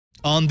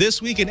On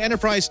This Week in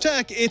Enterprise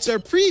Tech, it's a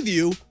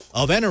preview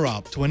of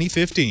Interop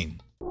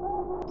 2015.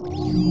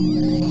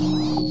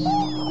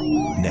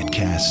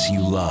 Netcasts you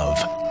love.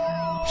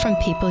 From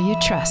people you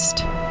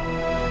trust.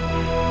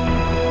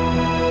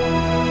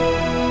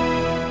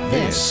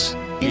 This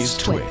is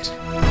Twit.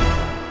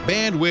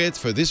 Bandwidth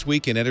for This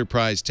Week in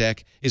Enterprise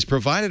Tech is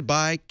provided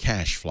by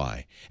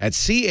CacheFly at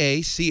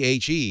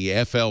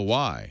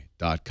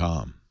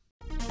CacheFly.com.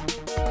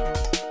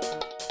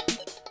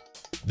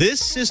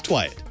 This is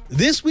Twit.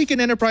 This Week in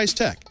Enterprise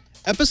Tech,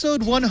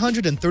 episode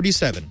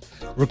 137,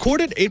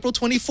 recorded April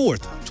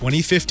 24th,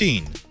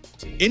 2015.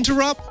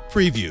 Interop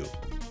Preview.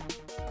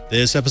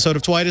 This episode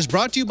of Twit is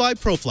brought to you by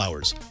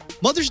ProFlowers.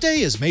 Mother's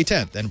Day is May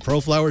 10th, and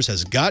ProFlowers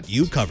has got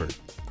you covered.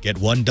 Get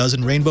 1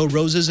 dozen rainbow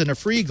roses in a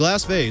free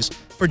glass vase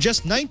for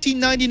just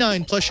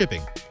 $19.99 plus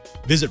shipping.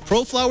 Visit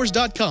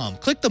proflowers.com,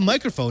 click the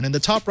microphone in the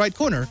top right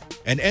corner,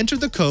 and enter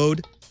the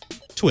code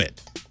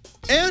TWIT.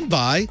 And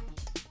by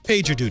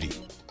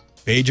PagerDuty.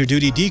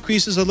 PagerDuty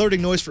decreases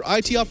alerting noise for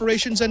IT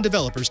operations and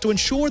developers to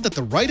ensure that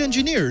the right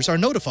engineers are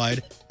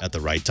notified at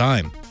the right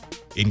time.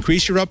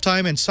 Increase your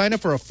uptime and sign up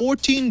for a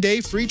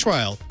 14-day free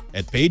trial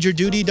at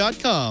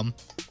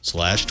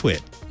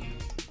pagerduty.com/twit.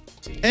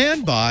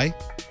 And by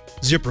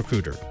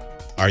ZipRecruiter.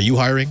 Are you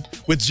hiring?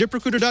 With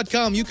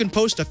ZipRecruiter.com, you can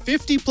post to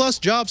 50-plus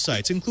job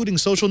sites, including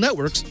social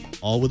networks,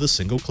 all with a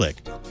single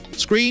click.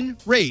 Screen,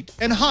 rate,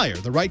 and hire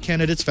the right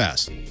candidates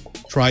fast.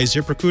 Try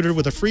ZipRecruiter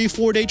with a free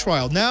 4-day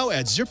trial now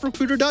at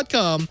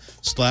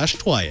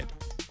ZipRecruiter.com/twit.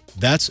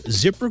 That's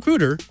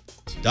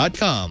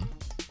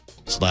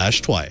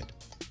ZipRecruiter.com/twit.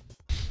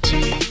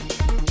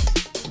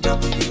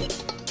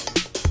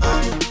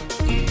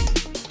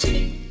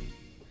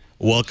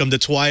 Welcome to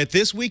Twit,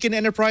 This Week in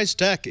Enterprise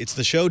Tech. It's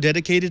the show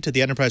dedicated to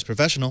the enterprise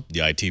professional, the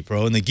IT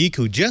pro, and the geek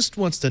who just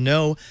wants to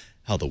know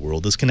how the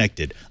world is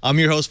connected. I'm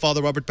your host,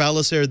 Father Robert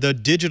Ballecer, the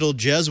digital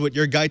Jesuit,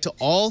 your guide to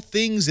all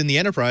things in the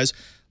enterprise.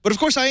 But of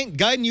course, I ain't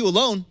guiding you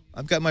alone.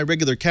 I've got my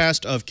regular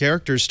cast of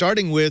characters,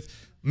 starting with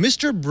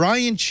Mr.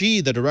 Brian Chee,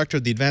 the director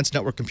of the Advanced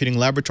Network Computing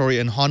Laboratory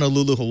in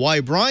Honolulu,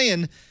 Hawaii.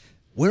 Brian,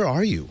 where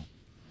are you?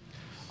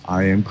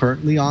 I am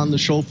currently on the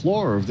show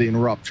floor of the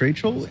Interop trade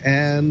show,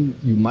 and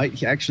you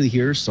might actually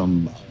hear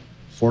some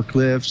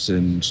forklifts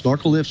and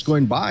snorkel lifts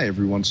going by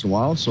every once in a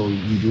while, so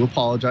we do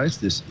apologize.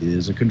 This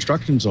is a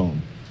construction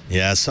zone.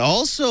 Yes,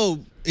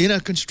 also in a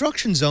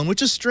construction zone,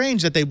 which is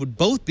strange that they would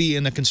both be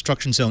in a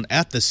construction zone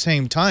at the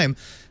same time,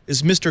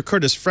 is Mr.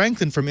 Curtis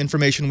Franklin from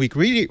Information Week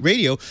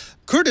Radio.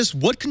 Curtis,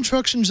 what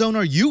construction zone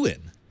are you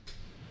in?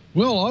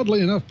 Well,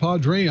 oddly enough,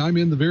 Padre, I'm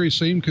in the very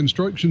same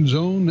construction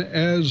zone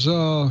as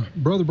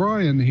Brother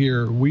Brian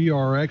here. We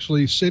are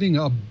actually sitting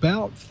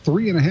about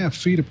 3.5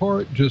 feet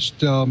apart,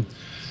 just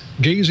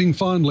gazing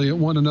fondly at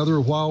one another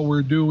while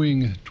we're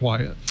doing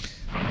Twit.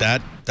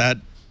 That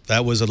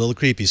was a little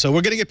creepy. So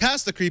we're going to get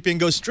past the creepy and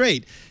go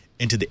straight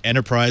into the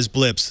enterprise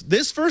blips.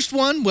 This first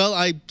one, well,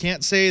 I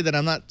can't say that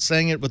I'm not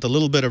saying it with a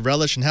little bit of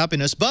relish and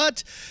happiness,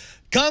 but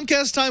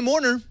Comcast Time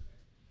Warner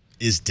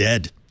is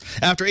dead.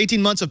 After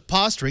 18 months of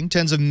posturing,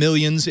 tens of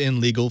millions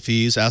in legal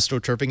fees,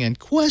 astroturfing, and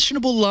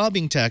questionable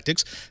lobbying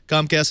tactics,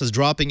 Comcast is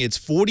dropping its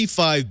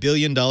 $45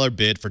 billion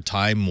bid for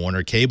Time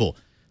Warner Cable.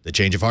 The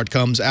change of heart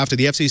comes after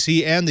the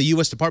FCC and the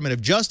U.S. Department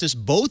of Justice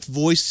both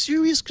voiced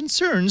serious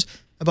concerns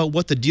about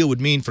what the deal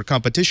would mean for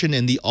competition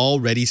in the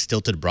already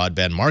stilted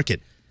broadband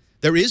market.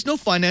 There is no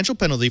financial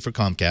penalty for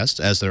Comcast,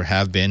 as there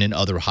have been in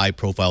other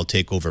high-profile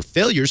takeover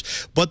failures,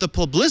 but the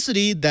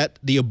publicity that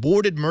the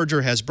aborted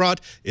merger has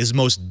brought is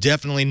most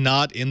definitely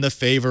not in the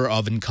favor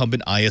of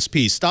incumbent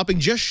ISPs, stopping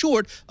just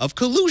short of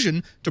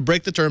collusion to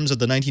break the terms of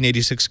the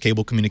 1986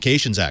 Cable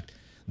Communications Act.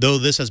 Though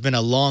this has been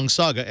a long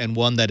saga and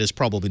one that is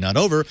probably not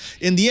over,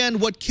 in the end,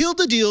 what killed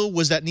the deal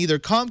was that neither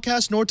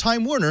Comcast nor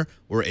Time Warner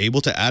were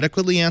able to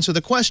adequately answer the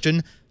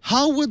question,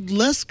 how would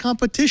less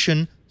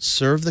competition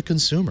serve the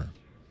consumer?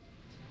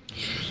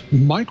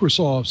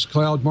 Microsoft's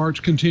cloud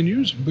march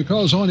continues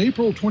because on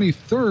April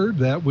 23rd,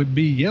 that would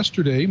be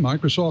yesterday,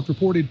 Microsoft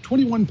reported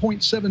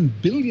 $21.7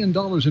 billion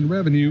in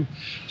revenue,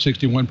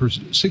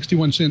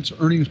 61 cents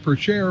earnings per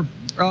share,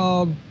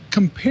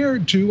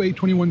 compared to a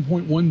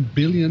 $21.1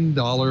 billion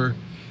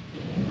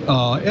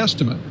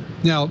estimate.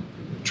 Now,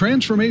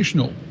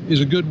 transformational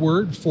is a good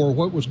word for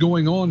what was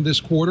going on this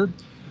quarter,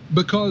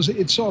 because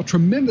it saw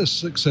tremendous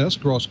success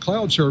across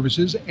cloud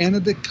services and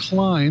a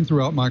decline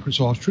throughout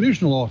Microsoft's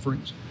traditional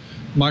offerings.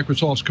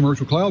 Microsoft's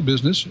commercial cloud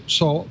business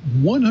saw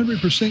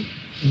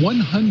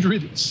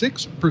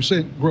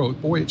 106%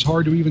 growth. Boy, it's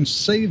hard to even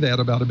say that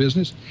about a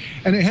business.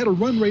 And it had a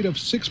run rate of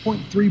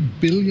 $6.3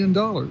 billion.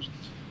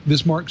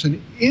 This marks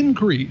an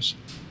increase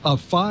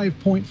of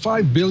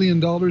 $5.5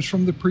 billion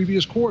from the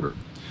previous quarter.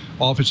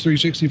 Office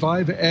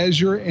 365,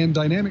 Azure, and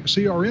Dynamic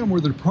CRM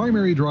were the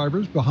primary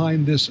drivers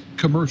behind this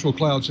commercial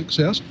cloud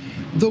success.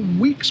 The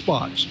weak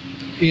spots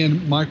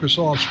in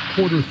Microsoft's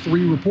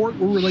Q3 report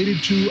were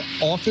related to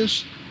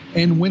Office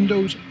and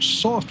Windows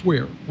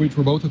Software, which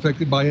were both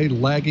affected by a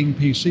lagging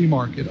PC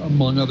market,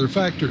 among other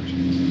factors.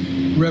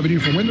 Revenue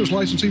for Windows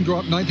licensing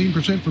dropped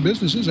 19% for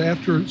businesses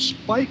after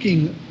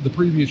spiking the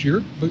previous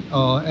year,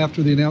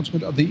 after the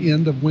announcement of the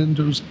end of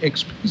Windows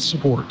XP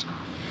support.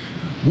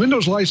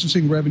 Windows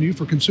licensing revenue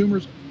for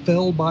consumers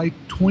fell by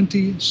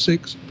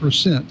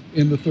 26%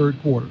 in the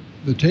third quarter.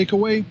 The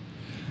takeaway,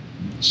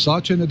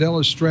 Satya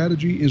Nadella's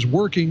strategy is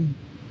working,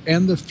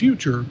 and the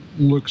future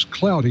looks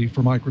cloudy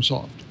for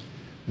Microsoft.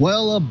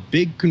 Well, a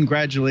big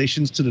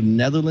congratulations to the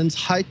Netherlands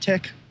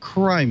high-tech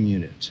crime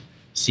unit.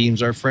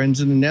 Seems our friends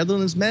in the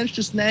Netherlands managed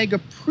to snag a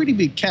pretty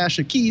big cache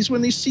of keys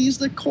when they seized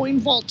the Coin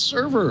Vault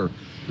server.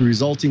 The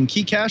resulting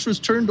key cache was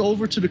turned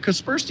over to the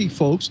Kaspersky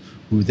folks,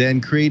 who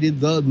then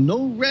created the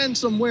no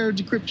ransomware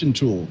decryption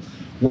tool.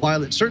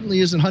 While it certainly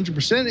isn't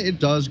 100%, it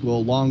does go a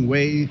long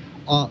way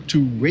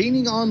to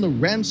raining on the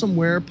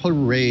ransomware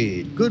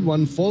parade. Good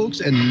one, folks,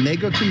 and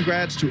mega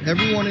congrats to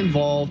everyone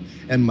involved,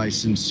 and my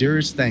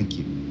sincerest thank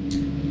you.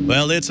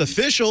 Well, it's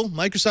official.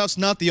 Microsoft's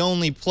not the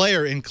only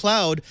player in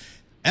cloud.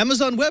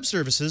 Amazon Web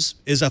Services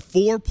is a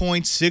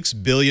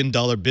 $4.6 billion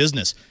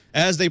business.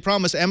 As they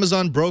promised,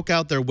 Amazon broke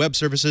out their web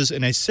services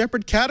in a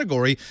separate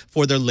category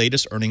for their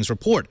latest earnings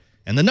report.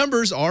 And the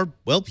numbers are,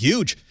 well,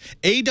 huge.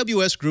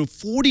 AWS grew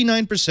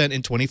 49%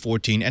 in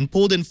 2014 and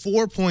pulled in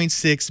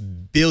 $4.6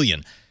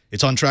 billion.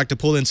 It's on track to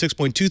pull in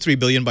 $6.23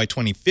 billion by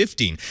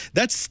 2015.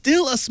 That's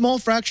still a small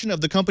fraction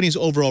of the company's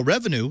overall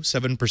revenue,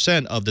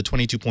 7% of the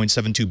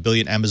 $22.72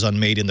 billion Amazon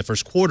made in the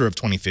first quarter of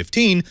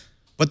 2015.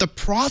 But the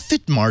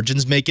profit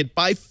margins make it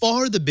by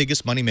far the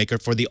biggest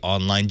moneymaker for the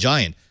online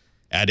giant.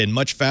 Add in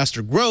much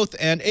faster growth,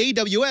 and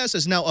AWS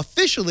is now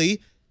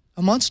officially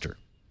a monster.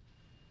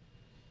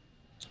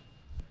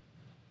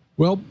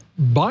 Well,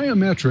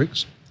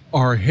 biometrics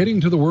are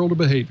heading to the world of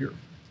behavior.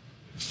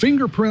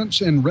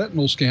 Fingerprints and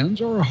retinal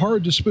scans are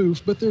hard to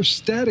spoof, but they're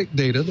static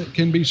data that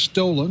can be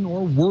stolen,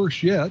 or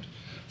worse yet,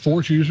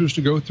 force users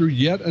to go through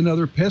yet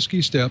another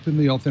pesky step in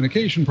the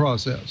authentication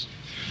process.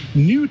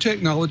 New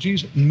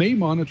technologies may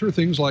monitor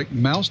things like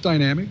mouse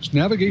dynamics,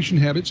 navigation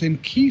habits,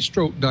 and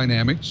keystroke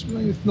dynamics,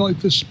 like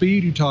the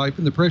speed you type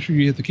and the pressure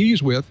you hit the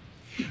keys with,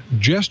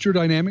 gesture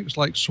dynamics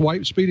like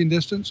swipe speed and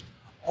distance.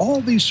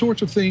 All these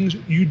sorts of things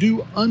you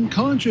do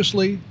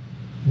unconsciously,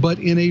 but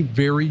in a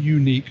very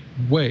unique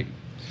way.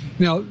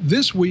 Now,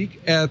 this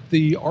week at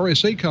the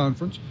RSA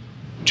conference,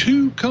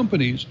 2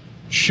 companies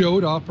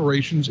showed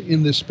operations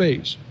in this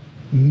space.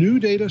 New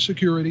Data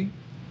Security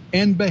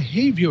and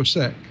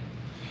Behaviosec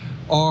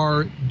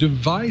are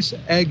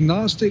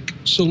device-agnostic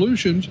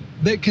solutions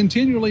that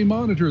continually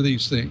monitor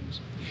these things.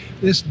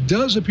 This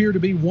does appear to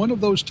be one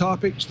of those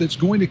topics that's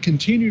going to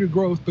continue to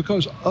grow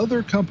because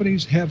other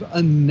companies have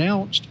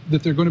announced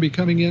that they're going to be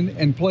coming in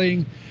and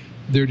playing.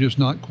 They're just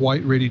not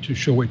quite ready to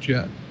show it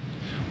yet.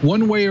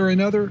 One way or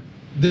another,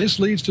 this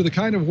leads to the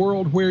kind of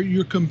world where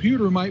your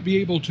computer might be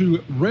able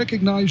to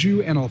recognize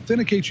you and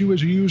authenticate you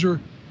as a user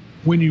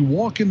when you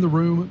walk in the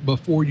room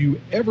before you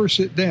ever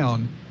sit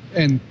down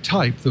and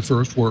type the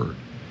first word.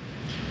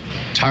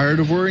 Tired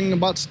of worrying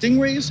about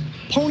stingrays?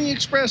 Pony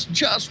Express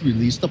just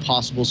released a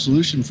possible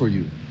solution for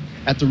you.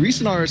 At the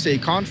recent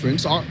RSA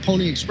conference,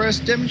 Pony Express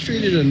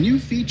demonstrated a new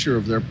feature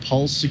of their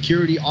Pulse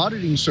security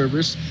auditing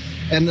service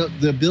and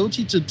the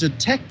ability to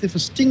detect if a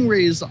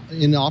stingray is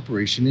in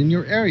operation in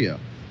your area.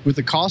 With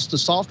the cost of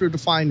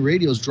software-defined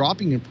radios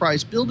dropping in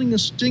price, building a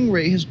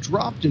stingray has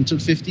dropped into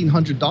the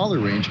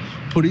 $1,500 range,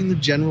 putting the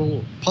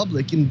general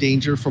public in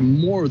danger from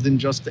more than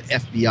just the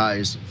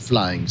FBI's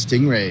flying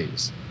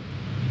stingrays.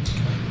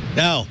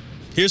 Now,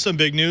 here's some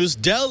big news.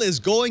 Dell is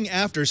going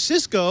after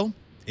Cisco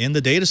in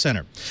the data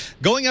center.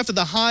 Going after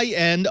the high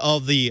end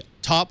of the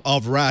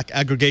top-of-rack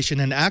aggregation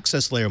and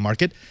access layer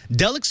market,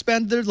 Dell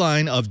expanded their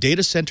line of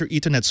data center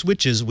Ethernet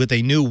switches with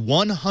a new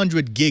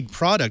 100 gig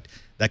product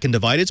that can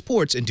divide its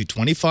ports into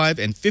 25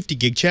 and 50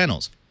 gig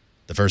channels.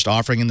 The first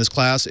offering in this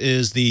class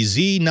is the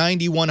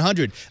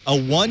Z9100, a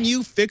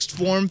 1U fixed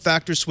form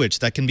factor switch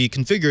that can be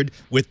configured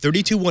with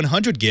 32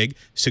 gig,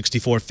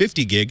 64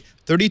 50 gig,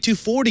 32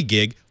 40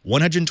 gig,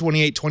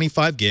 128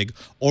 25 gig,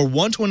 or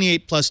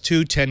 128 plus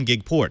 2 10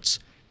 gig ports.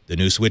 The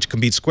new switch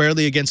competes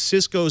squarely against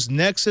Cisco's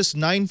Nexus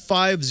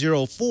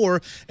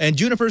 9504 and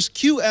Juniper's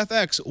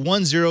QFX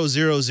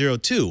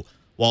 10002,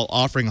 while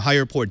offering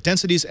higher port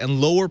densities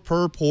and lower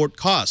per port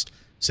cost.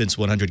 Since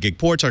 100 gig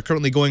ports are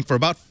currently going for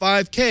about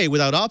 $5K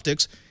without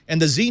optics, and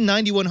the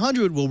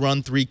Z9100 will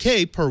run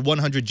 $3K per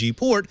 100G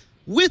port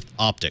with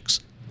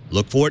optics.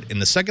 Look for it in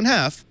the second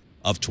half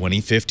of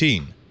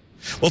 2015.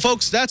 Well,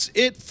 folks, that's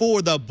it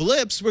for the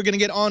blips. We're going to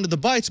get on to the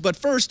bites, but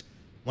first,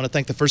 I want to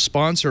thank the first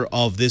sponsor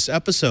of this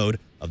episode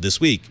of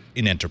This Week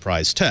in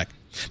Enterprise Tech.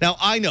 Now,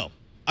 I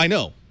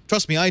know,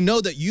 trust me, I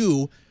know that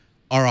you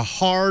are a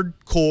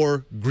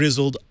hardcore,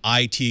 grizzled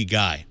IT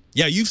guy.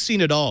 Yeah, you've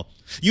seen it all.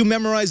 You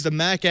memorize the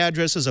MAC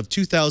addresses of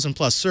 2,000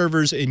 plus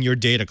servers in your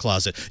data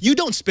closet. You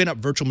don't spin up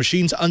virtual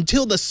machines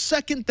until the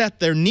second that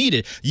they're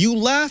needed. You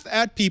laugh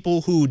at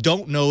people who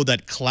don't know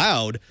that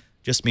cloud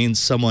just means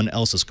someone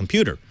else's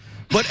computer.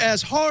 But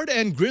as hard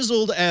and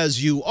grizzled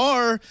as you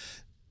are,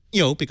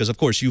 because of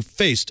course you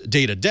faced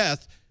data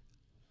death,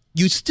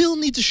 you still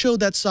need to show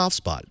that soft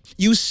spot.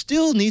 You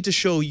still need to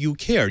show you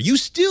care. You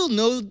still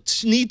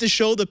need to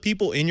show the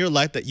people in your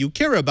life that you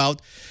care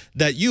about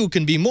that you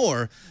can be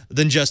more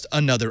than just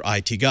another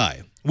IT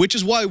guy, which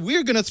is why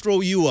we're going to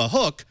throw you a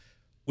hook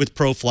with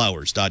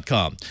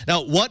proflowers.com.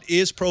 Now, what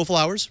is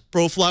ProFlowers?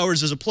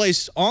 ProFlowers is a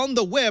place on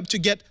the web to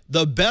get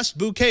the best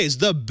bouquets,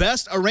 the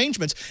best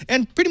arrangements,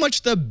 and pretty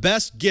much the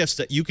best gifts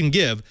that you can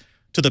give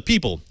to the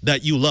people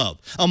that you love.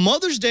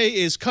 Mother's Day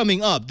is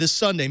coming up this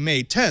Sunday,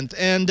 May 10th,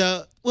 and,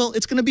 well,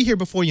 it's going to be here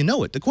before you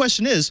know it. The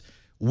question is,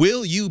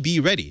 will you be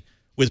ready?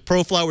 With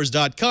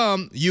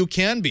proflowers.com, you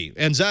can be.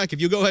 And Zach,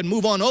 if you go ahead and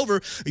move on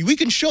over, we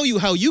can show you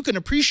how you can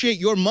appreciate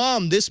your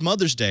mom this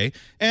Mother's Day.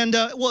 And,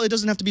 well, it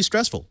doesn't have to be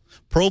stressful.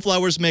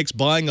 ProFlowers makes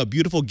buying a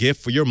beautiful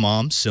gift for your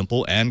mom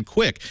simple and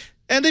quick.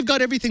 And they've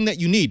got everything that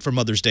you need for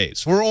Mother's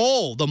Days for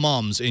all the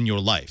moms in your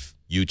life.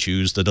 You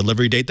choose the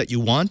delivery date that you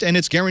want, and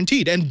it's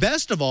guaranteed. And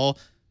best of all,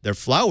 their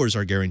flowers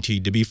are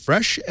guaranteed to be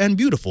fresh and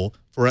beautiful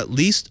for at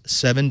least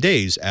 7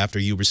 days after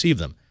you receive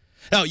them.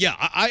 Now, yeah,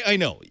 I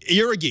know.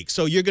 You're a geek,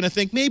 so you're going to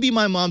think maybe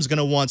my mom's going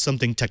to want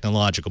something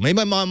technological. Maybe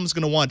my mom's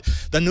going to want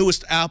the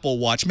newest Apple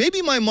Watch.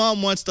 Maybe my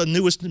mom wants the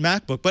newest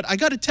MacBook. But I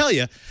got to tell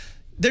you,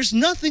 there's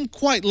nothing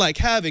quite like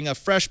having a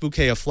fresh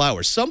bouquet of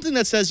flowers. Something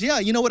that says, yeah,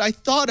 you know what, I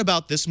thought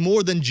about this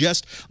more than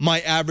just my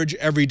average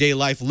everyday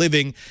life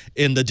living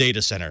in the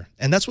data center.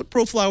 And that's what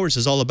ProFlowers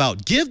is all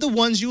about. Give the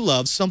ones you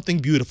love something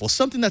beautiful,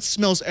 something that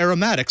smells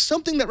aromatic,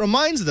 something that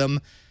reminds them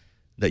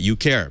that you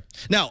care.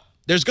 Now,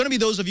 there's going to be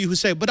those of you who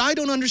say, but I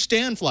don't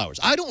understand flowers.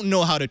 I don't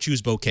know how to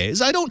choose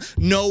bouquets. I don't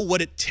know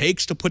what it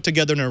takes to put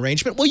together an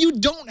arrangement. Well, you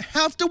don't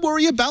have to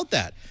worry about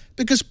that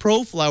because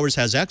ProFlowers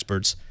has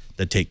experts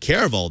that take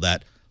care of all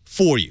that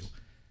for you.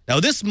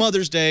 Now, this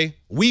Mother's Day,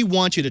 we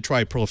want you to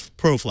try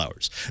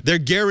ProFlowers. They're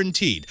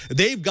guaranteed.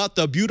 They've got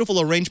the beautiful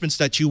arrangements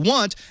that you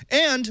want,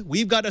 and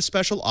we've got a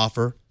special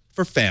offer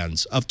for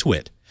fans of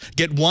Twit.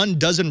 Get 1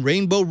 dozen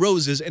rainbow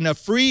roses in a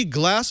free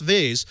glass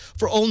vase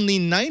for only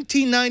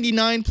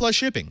 $19.99 plus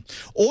shipping.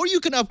 Or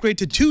you can upgrade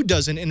to 2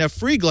 dozen in a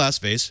free glass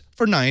vase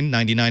for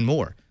 $9.99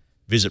 more.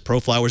 Visit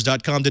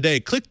proflowers.com today.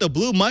 Click the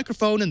blue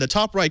microphone in the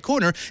top right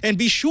corner and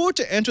be sure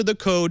to enter the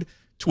code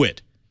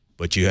TWIT.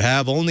 But you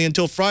have only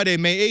until Friday,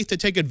 May 8th to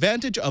take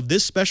advantage of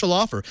this special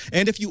offer.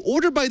 And if you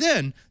order by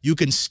then, you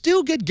can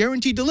still get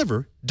guaranteed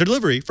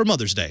delivery for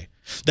Mother's Day.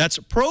 That's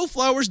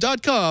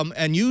proflowers.com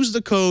and use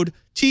the code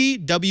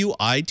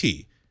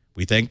TWIT.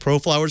 We thank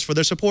ProFlowers for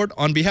their support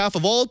on behalf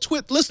of all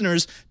Twit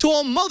listeners to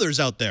all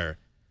mothers out there.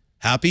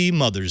 Happy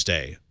Mother's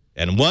Day.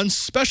 And one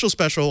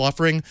special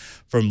offering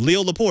from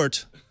Leo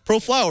Laporte.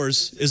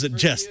 ProFlowers isn't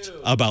just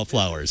about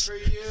flowers. That's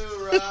for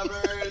you,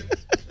 Robert.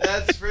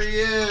 That's for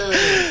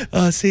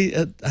you. See,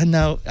 I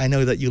know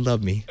that you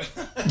love me.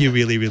 You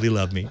really, really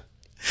love me.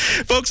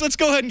 Folks, let's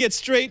go ahead and get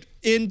straight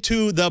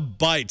into the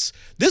bites.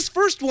 This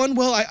first one,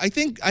 well, I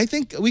think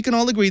we can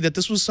all agree that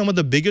this was some of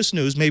the biggest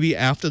news, maybe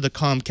after the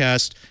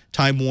Comcast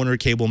Time Warner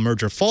cable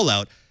merger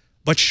fallout.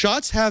 But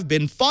shots have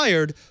been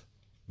fired.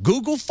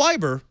 Google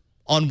Fiber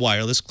on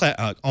wireless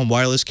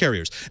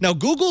carriers. Now,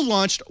 Google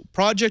launched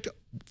Project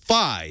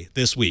Fi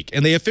this week,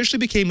 and they officially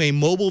became a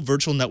mobile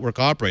virtual network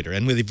operator,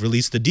 and they've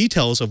released the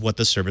details of what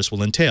the service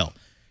will entail.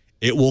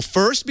 It will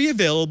first be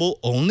available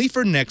only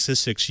for Nexus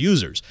 6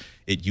 users.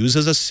 It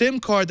uses a SIM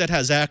card that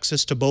has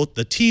access to both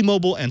the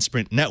T-Mobile and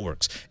Sprint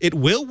networks. It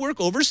will work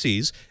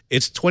overseas.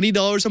 It's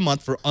 $20 a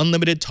month for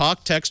unlimited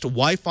talk, text,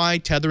 Wi-Fi,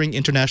 tethering,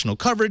 international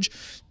coverage,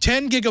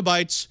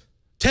 $10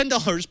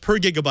 per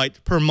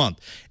gigabyte per month.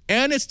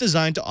 And it's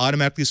designed to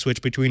automatically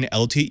switch between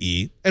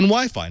LTE and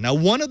Wi-Fi. Now,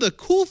 one of the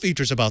cool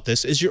features about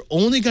this is you're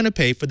only going to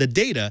pay for the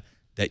data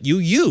that you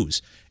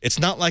use. It's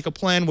not like a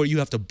plan where you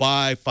have to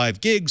buy 5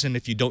 gigs, and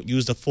if you don't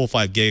use the full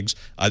 5 gigs,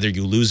 either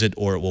you lose it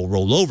or it will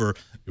roll over.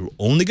 You're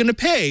only going to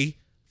pay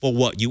for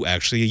what you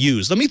actually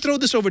use. Let me throw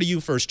this over to you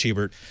first,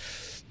 Cheebert.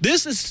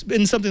 This has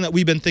been something that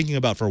we've been thinking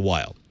about for a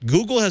while.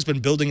 Google has been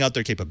building out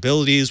their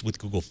capabilities with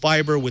Google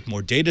Fiber, with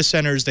more data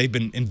centers. They've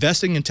been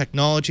investing in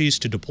technologies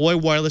to deploy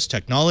wireless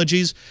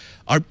technologies.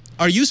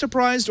 Are you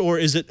surprised, or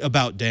is it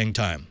about dang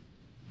time?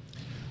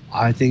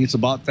 I think it's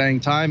about dang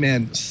time,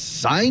 and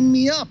sign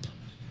me up.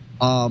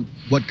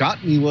 What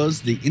got me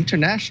was the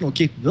international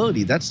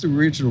capability. That's the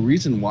original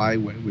reason why I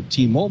went with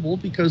T-Mobile,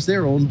 because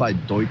they're owned by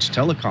Deutsche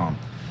Telekom.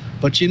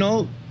 But, you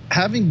know,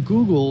 having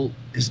Google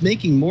is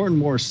making more and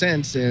more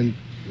sense, and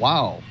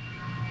wow,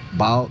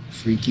 about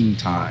freaking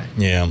time.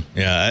 Yeah,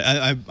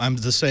 I'm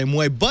the same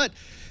way. But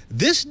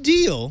this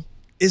deal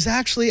is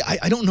actually,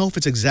 I don't know if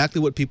it's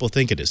exactly what people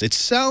think it is. It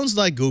sounds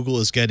like Google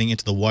is getting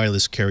into the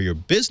wireless carrier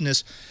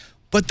business,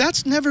 but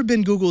that's never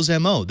been Google's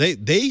MO.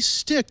 They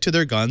stick to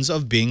their guns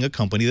of being a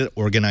company that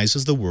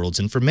organizes the world's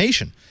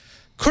information.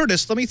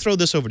 Curtis, let me throw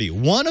this over to you.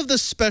 One of the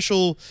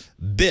special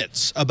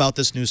bits about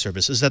this new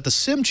service is that the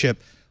SIM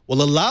chip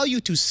will allow you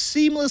to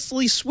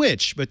seamlessly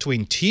switch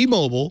between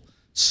T-Mobile,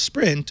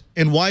 Sprint,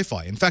 and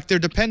Wi-Fi. In fact, they're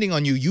depending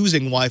on you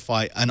using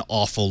Wi-Fi an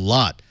awful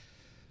lot.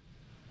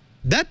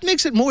 that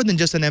makes it more than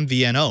just an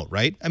MVNO,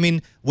 right? I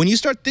mean, when you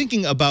start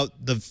thinking about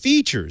the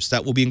features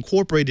that will be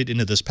incorporated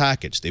into this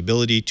package, the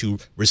ability to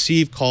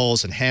receive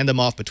calls and hand them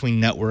off between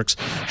networks,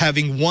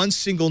 having one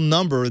single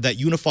number that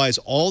unifies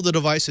all the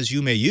devices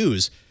you may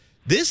use,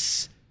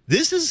 this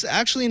is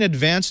actually an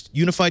advanced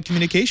unified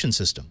communication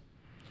system.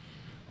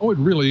 Oh, it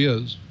really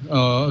is,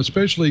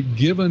 especially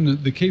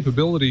given the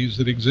capabilities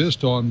that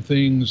exist on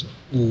things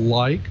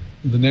like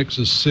the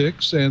Nexus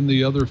 6 and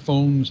the other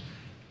phones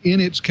in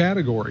its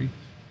category.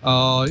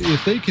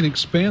 If they can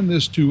expand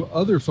this to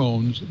other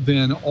phones,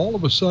 then all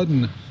of a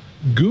sudden,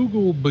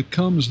 Google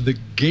becomes the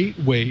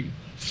gateway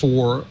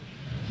for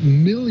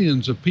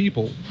millions of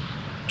people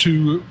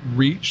to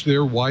reach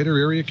their wider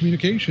area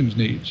communications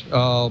needs.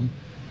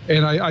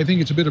 And I think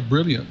it's a bit of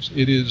brilliance.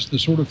 It is the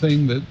sort of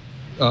thing that,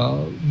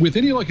 with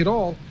any luck at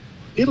all,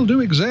 it'll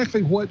do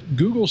exactly what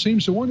Google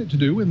seems to want it to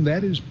do, and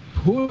that is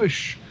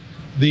push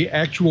the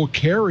actual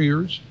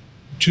carriers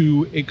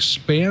to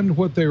expand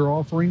what they're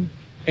offering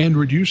and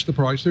reduce the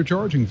price they're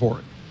charging for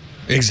it.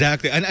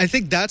 Exactly. And I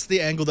think that's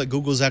the angle that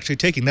Google's actually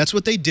taking. That's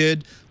what they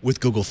did with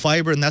Google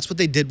Fiber, and that's what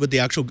they did with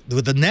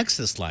the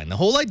Nexus line. The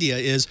whole idea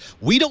is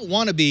we don't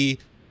want to be,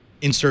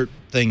 insert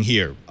thing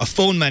here, a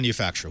phone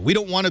manufacturer. We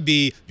don't want to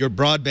be your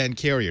broadband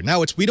carrier.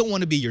 Now we don't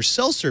want to be your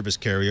cell service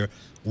carrier.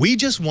 We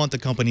just want the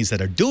companies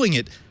that are doing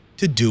it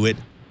to do it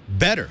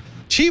better.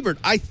 Cheebert,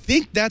 I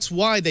think that's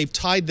why they've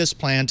tied this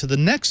plan to the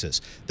Nexus.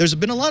 There's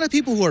been a lot of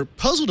people who are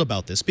puzzled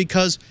about this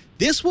because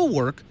this will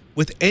work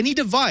with any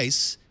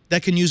device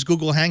that can use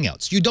Google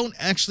Hangouts. You don't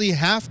actually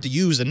have to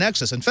use a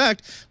Nexus. In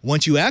fact,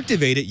 once you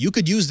activate it, you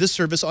could use this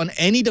service on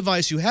any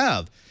device you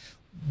have.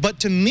 But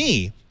to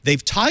me,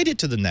 they've tied it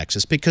to the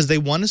Nexus because they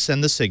want to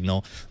send the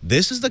signal,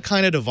 this is the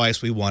kind of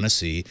device we want to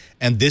see,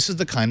 and this is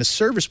the kind of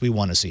service we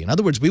want to see. In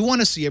other words, we want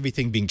to see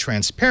everything being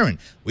transparent.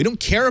 We don't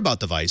care about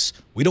device.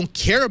 We don't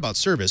care about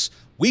service.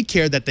 We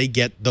care that they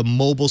get the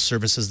mobile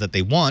services that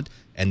they want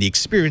and the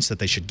experience that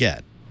they should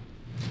get.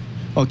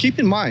 Well, keep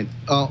in mind,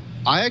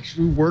 I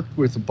actually worked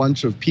with a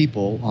bunch of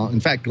people, in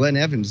fact, Glenn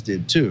Evans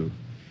did too,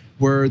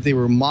 where they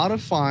were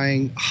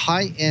modifying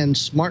high-end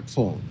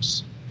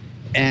smartphones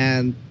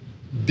and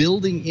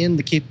building in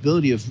the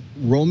capability of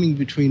roaming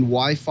between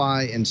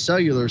Wi-Fi and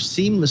cellular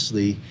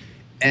seamlessly,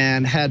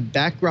 and had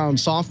background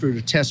software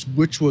to test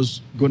which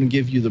was going to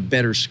give you the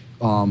better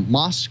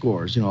MOS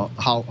scores, you know,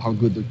 how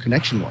good the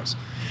connection was.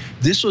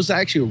 This was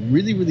actually a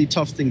really, really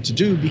tough thing to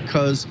do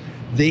because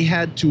they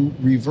had to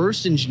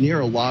reverse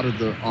engineer a lot of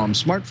the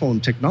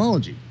smartphone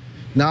technology.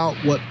 Now,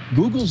 what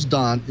Google's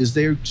done is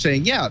they're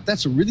saying, yeah,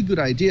 that's a really good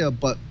idea,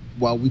 but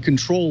while we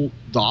control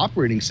the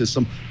operating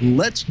system,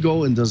 let's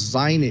go and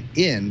design it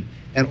in.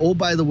 And oh,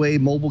 by the way,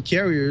 mobile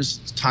carriers,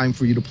 it's time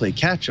for you to play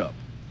catch up.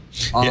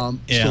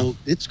 So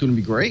it's going to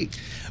be great.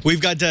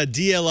 We've got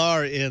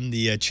DLR in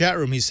the chat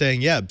room. He's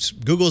saying, yeah,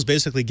 Google's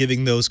basically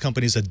giving those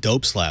companies a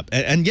dope slap.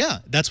 And yeah,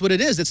 that's what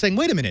it is. It's saying,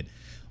 wait a minute,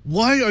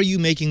 why are you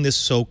making this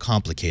so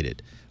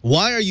complicated?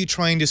 Why are you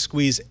trying to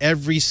squeeze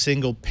every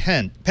single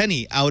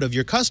penny out of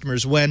your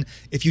customers when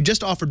if you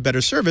just offered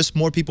better service,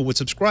 more people would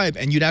subscribe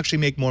and you'd actually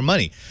make more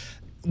money?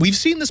 We've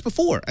seen this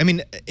before. I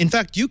mean, in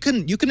fact, you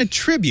can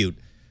attribute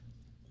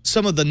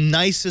some of the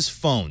nicest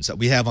phones that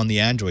we have on the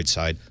Android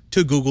side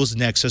to Google's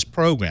Nexus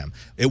program.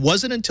 It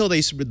wasn't until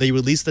they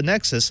released the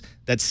Nexus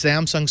that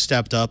Samsung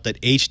stepped up, that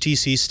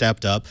HTC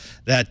stepped up,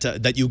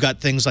 that you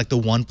got things like the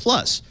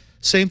OnePlus.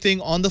 Same thing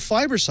on the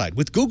fiber side.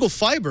 With Google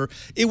Fiber,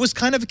 it was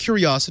kind of a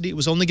curiosity. It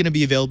was only going to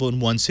be available in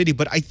one city,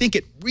 but I think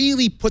it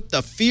really put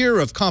the fear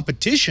of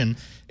competition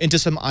into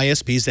some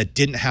ISPs that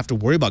didn't have to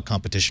worry about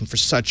competition for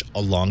such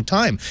a long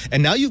time.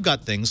 And now you've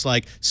got things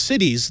like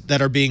cities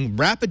that are being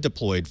rapid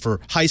deployed for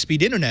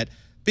high-speed internet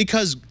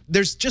because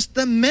there's just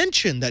the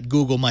mention that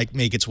Google might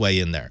make its way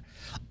in there.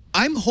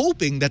 I'm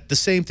hoping that the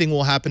same thing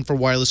will happen for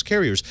wireless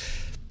carriers.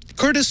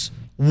 Curtis,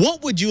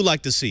 what would you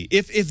like to see?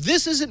 If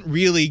this isn't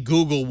really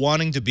Google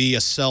wanting to be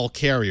a cell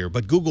carrier,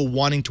 but Google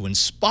wanting to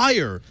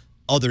inspire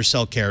other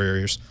cell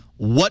carriers,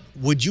 what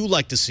would you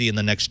like to see in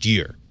the next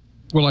year?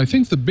 Well, I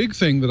think the big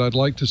thing that I'd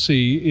like to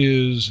see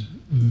is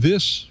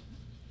this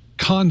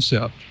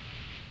concept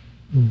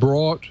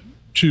brought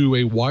to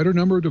a wider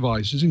number of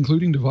devices,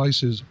 including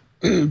devices,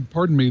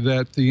 pardon me,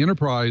 that the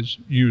enterprise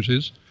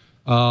uses,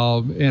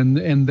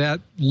 and that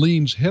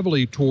leans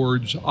heavily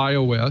towards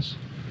iOS,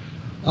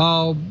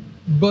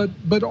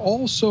 but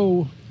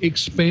also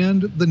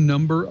expand the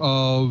number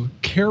of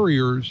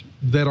carriers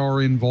that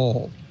are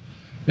involved.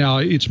 Now,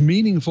 it's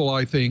meaningful,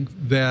 I think,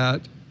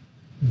 that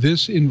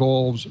this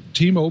involves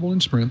T-Mobile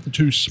and Sprint, the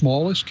two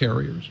smallest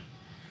carriers.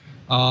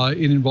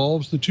 It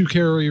involves the two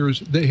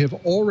carriers that have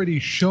already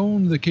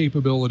shown the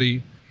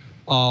capability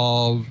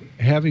of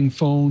having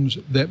phones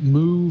that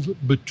move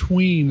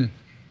between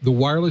the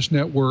wireless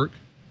network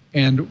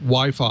and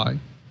Wi-Fi.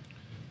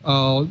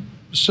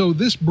 So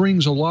this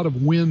brings a lot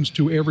of wins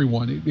to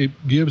everyone. It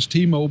gives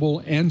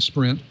T-Mobile and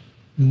Sprint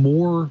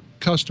more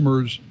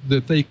customers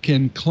that they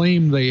can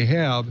claim they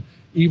have,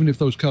 even if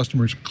those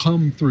customers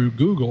come through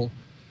Google.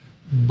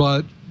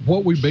 But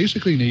what we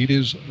basically need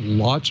is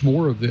lots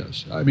more of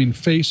this. I mean,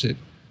 face it,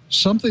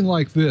 something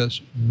like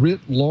this,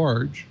 writ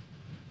large,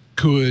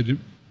 could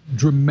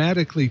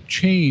dramatically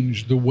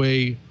change the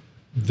way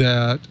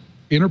that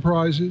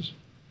enterprises,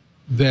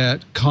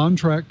 that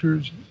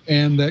contractors,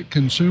 and that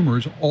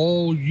consumers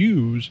all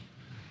use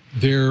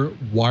their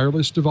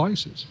wireless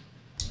devices.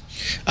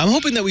 I'm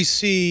hoping that we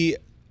see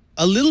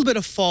a little bit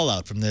of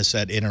fallout from this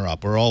at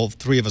Interop, where all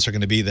three of us are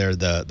going to be there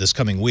this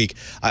coming week.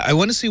 I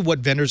want to see what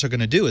vendors are going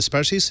to do,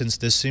 especially since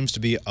this seems to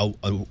be a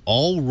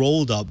all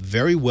rolled up,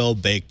 very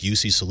well-baked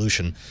UC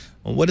solution.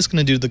 What it's going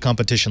to do to the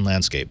competition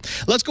landscape.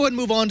 Let's go ahead and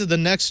move on to the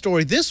next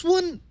story. This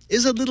one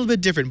is a little bit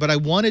different, but I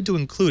wanted to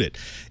include it.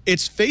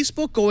 It's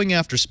Facebook going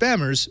after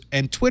spammers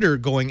and Twitter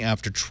going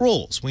after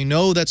trolls. We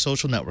know that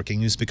social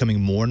networking is becoming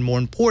more and more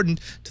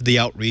important to the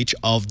outreach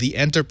of the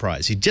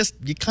enterprise.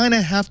 You kind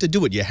of have to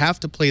do it. You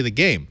have to play the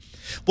game.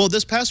 Well,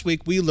 this past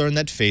week, we learned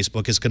that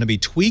Facebook is going to be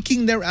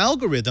tweaking their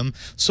algorithm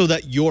so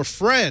that your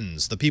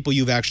friends, the people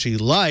you've actually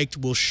liked,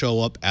 will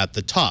show up at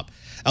the top.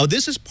 Now,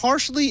 this is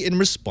partially in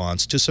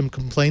response to some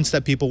complaints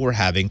that people were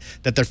having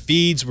that their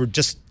feeds were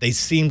they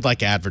seemed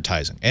like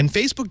advertising. And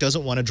Facebook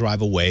doesn't want to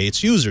drive away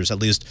its users, at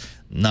least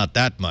not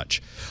that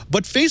much.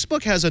 But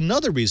Facebook has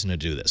another reason to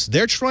do this.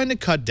 They're trying to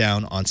cut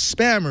down on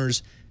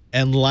spammers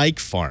and like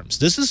farms.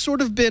 This has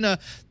sort of been a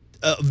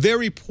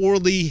very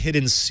poorly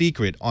hidden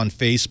secret on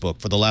Facebook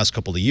for the last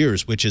couple of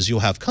years, which is you'll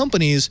have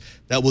companies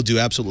that will do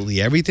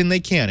absolutely everything they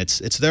can.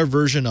 It's their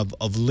version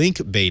of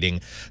link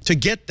baiting to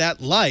get that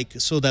like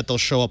so that they'll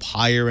show up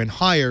higher and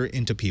higher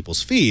into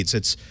people's feeds.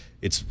 It's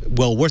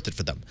well worth it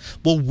for them.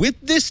 Well, with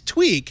this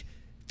tweak,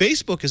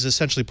 Facebook is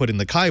essentially putting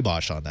the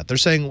kibosh on that. They're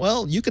saying,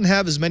 well, you can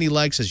have as many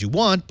likes as you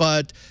want,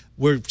 but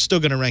we're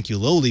still going to rank you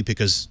lowly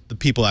because the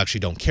people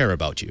actually don't care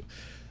about you.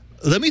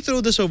 Let me throw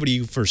this over to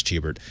you first,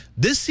 Hebert.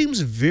 This seems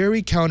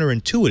very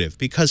counterintuitive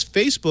because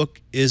Facebook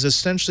is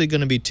essentially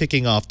going to be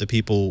ticking off the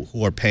people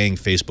who are paying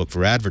Facebook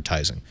for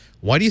advertising.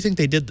 Why do you think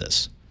they did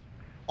this?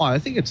 Well, I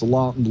think it's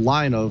along the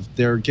line of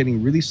they're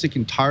getting really sick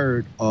and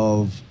tired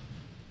of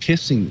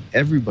pissing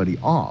everybody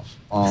off.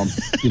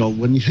 You know,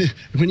 when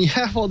you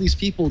have all these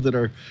people that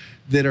are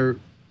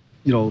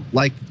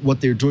like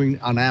what they're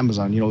doing on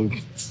Amazon,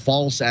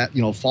 false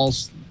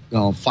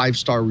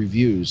 5-star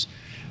reviews.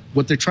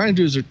 What they're trying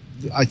to do is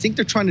I think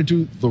they're trying to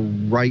do the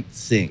right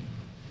thing.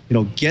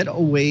 Get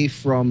away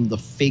from the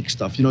fake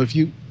stuff.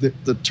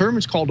 The term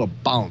is called a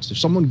bounce. If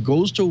someone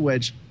goes to a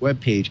web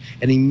page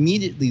and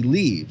immediately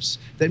leaves,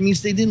 that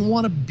means they didn't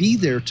want to be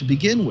there to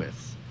begin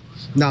with.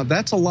 Now,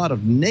 that's a lot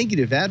of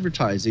negative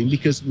advertising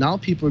because now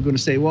people are going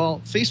to say,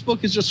 well,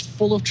 Facebook is just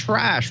full of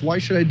trash. Why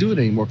should I do it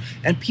anymore?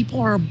 And people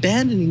are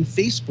abandoning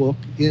Facebook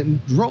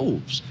in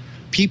droves.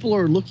 People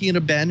are looking at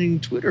abandoning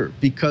Twitter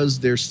because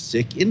they're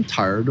sick and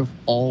tired of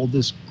all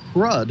this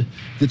crud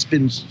that's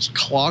been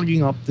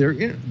clogging up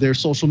their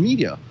social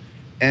media.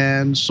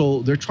 And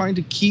so they're trying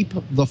to keep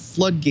the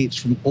floodgates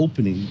from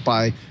opening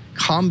by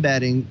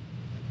combating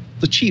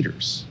the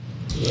cheaters.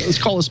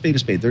 Let's call a spade a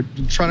spade. They're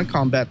trying to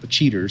combat the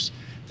cheaters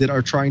that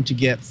are trying to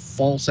get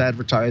false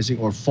advertising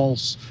or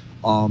false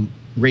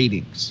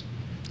ratings.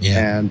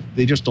 Yeah. And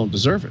they just don't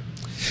deserve it.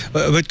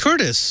 But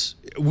Curtis,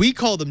 we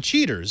call them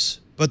cheaters,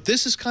 but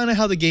this is kind of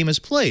how the game is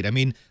played. I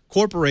mean,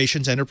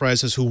 corporations,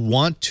 enterprises who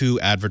want to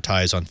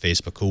advertise on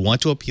Facebook, who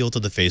want to appeal to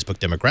the Facebook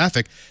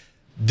demographic,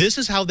 this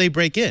is how they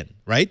break in,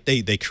 right?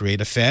 They create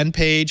a fan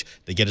page,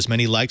 they get as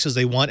many likes as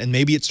they want, and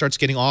maybe it starts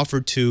getting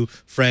offered to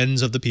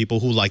friends of the people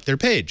who like their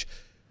page.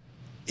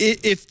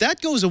 If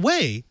that goes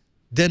away,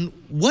 then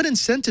what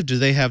incentive do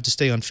they have to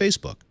stay on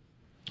Facebook?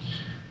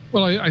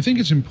 Well, I think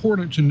it's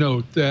important to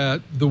note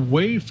that the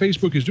way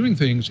Facebook is doing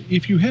things,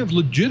 if you have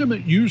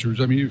legitimate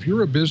users, I mean, if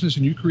you're a business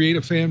and you create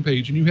a fan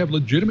page and you have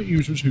legitimate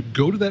users who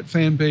go to that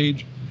fan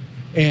page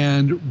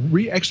and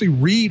actually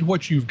read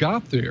what you've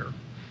got there,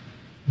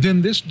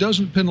 then this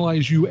doesn't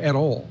penalize you at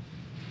all.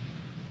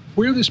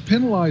 Where this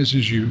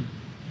penalizes you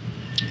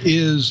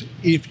is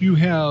if you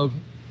have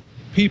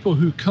people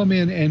who come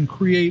in and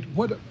create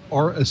what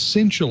are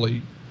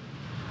essentially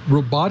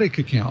robotic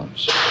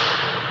accounts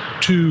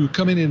to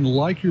come in and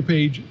like your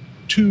page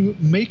to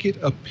make it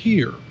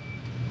appear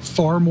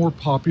far more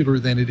popular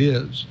than it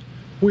is,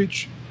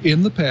 which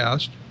in the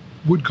past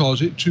would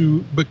cause it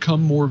to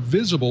become more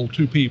visible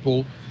to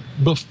people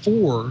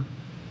before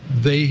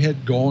they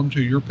had gone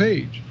to your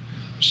page.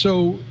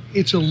 So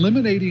it's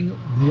eliminating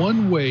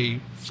one way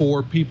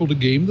for people to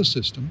game the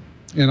system,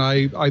 and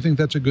I think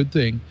that's a good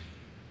thing.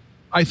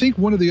 I think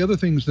one of the other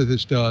things that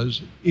this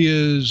does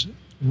is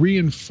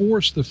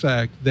reinforce the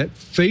fact that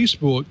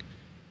Facebook,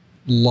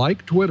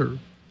 like Twitter,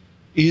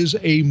 is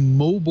a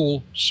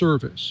mobile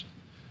service.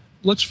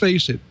 Let's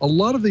face it, a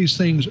lot of these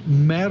things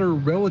matter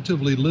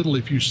relatively little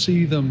if you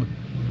see them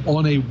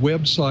on a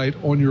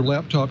website on your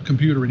laptop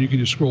computer and you can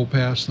just scroll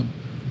past them.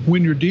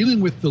 When you're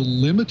dealing with the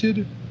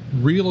limited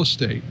real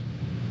estate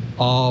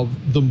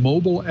of the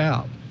mobile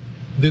app,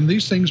 then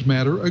these things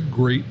matter a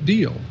great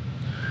deal.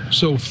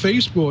 So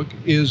Facebook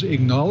is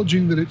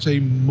acknowledging that it's a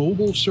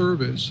mobile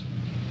service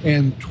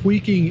and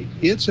tweaking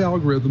its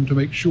algorithm to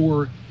make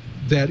sure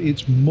that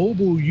its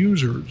mobile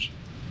users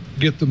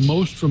get the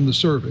most from the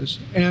service,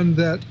 and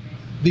that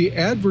the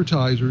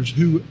advertisers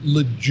who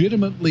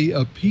legitimately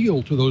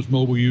appeal to those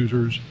mobile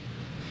users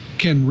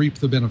can reap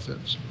the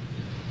benefits.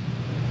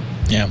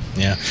 Yeah.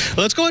 Well,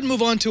 let's go ahead and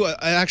move on to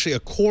actually a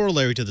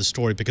corollary to the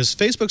story, because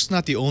Facebook's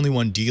not the only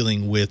one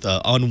dealing with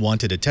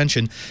unwanted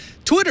attention.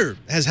 Twitter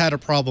has had a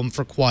problem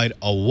for quite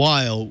a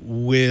while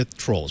with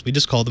trolls. We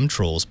just call them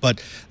trolls,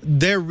 but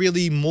they're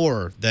really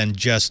more than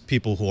just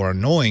people who are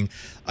annoying.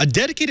 A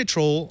dedicated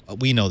troll,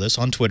 we know this,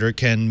 on Twitter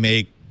can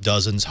make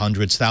dozens,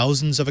 hundreds,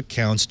 thousands of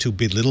accounts to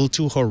belittle,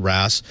 to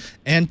harass,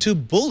 and to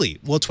bully.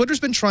 Well, Twitter's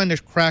been trying to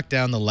crack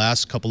down the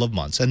last couple of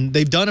months, and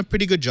they've done a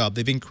pretty good job.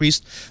 They've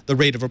increased the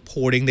rate of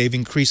reporting. They've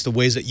increased the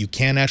ways that you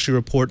can actually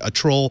report a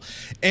troll.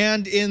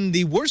 And in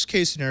the worst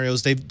case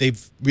scenarios,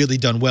 they've really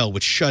done well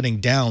with shutting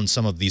down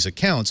some of these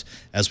accounts,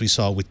 as we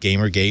saw with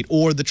Gamergate,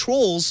 or the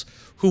trolls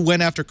who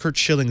went after Kurt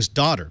Schilling's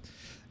daughter.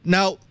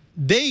 Now,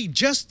 they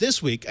just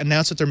this week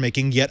announced that they're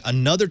making yet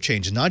another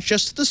change, not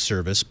just to the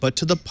service, but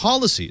to the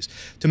policies,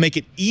 to make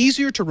it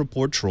easier to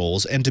report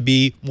trolls and to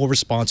be more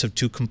responsive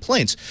to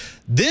complaints.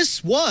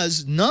 This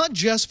was not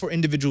just for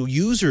individual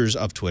users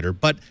of Twitter,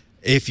 but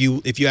if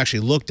you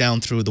actually look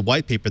down through the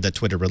white paper that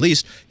Twitter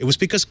released, it was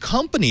because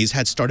companies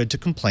had started to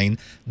complain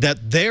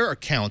that their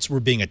accounts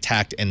were being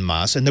attacked en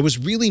masse, and there was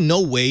really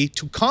no way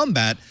to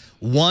combat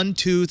 1,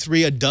 2,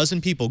 3, a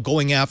dozen people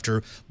going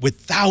after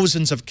with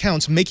thousands of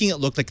accounts, making it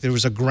look like there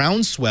was a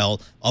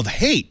groundswell of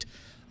hate.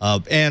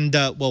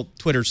 Well,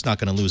 Twitter's not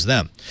going to lose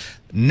them.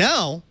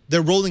 Now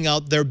they're rolling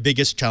out their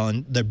biggest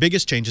challenge, their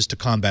biggest changes to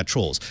combat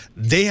trolls.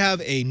 They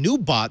have a new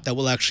bot that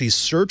will actually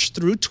search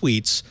through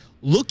tweets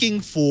looking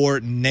for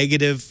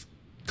negative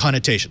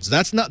connotations.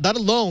 That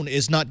alone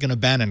is not going to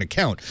ban an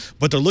account,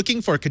 but they're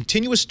looking for a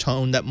continuous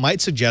tone that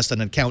might suggest that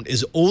an account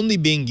is only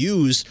being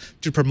used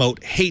to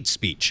promote hate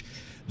speech.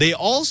 They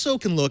also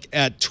can look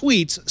at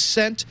tweets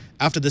sent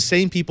after the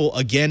same people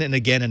again and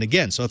again and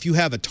again. So if you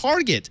have a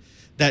target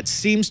that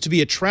seems to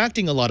be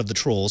attracting a lot of the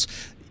trolls,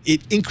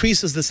 it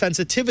increases the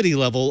sensitivity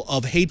level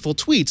of hateful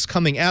tweets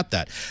coming at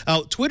that.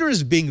 Now, Twitter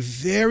is being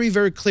very,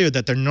 very clear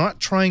that they're not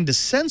trying to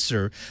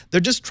censor. They're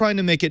just trying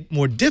to make it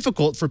more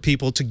difficult for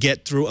people to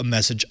get through a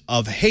message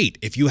of hate.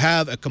 If you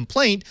have a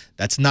complaint,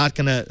 it's not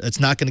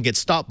gonna get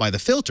stopped by the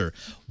filter.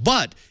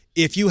 But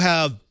if you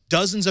have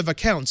dozens of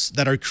accounts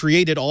that are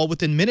created all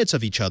within minutes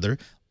of each other,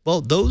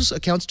 well, those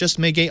accounts just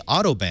may get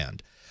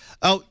auto-banned.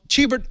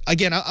 Chee,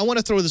 again, I want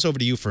to throw this over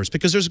to you first,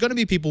 because there's going to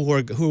be people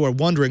who are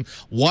wondering,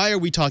 why are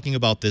we talking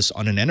about this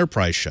on an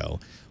enterprise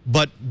show?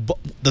 But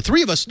the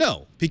three of us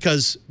know,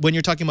 because when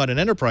you're talking about an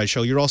enterprise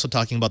show, you're also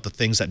talking about the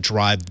things that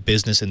drive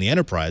business in the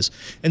enterprise,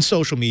 and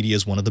social media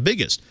is one of the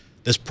biggest.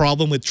 This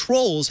problem with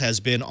trolls has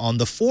been on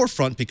the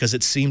forefront because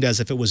it seemed as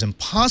if it was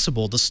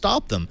impossible to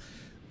stop them.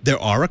 There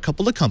are a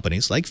couple of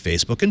companies like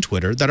Facebook and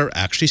Twitter that are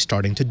actually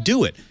starting to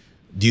do it.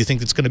 Do you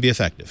think it's going to be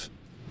effective?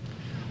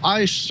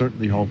 I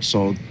certainly hope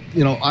so.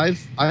 You know,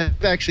 I've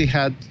actually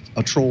had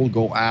a troll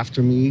go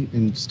after me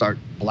and start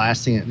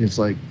blasting it, and it's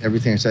like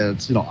everything I said,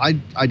 it's, you know,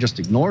 I just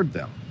ignored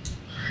them.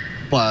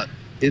 But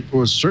it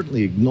was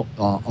certainly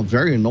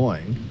very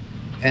annoying.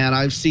 And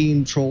I've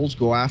seen trolls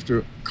go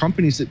after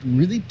companies that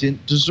really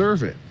didn't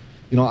deserve it.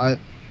 You know,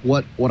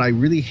 what I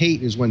really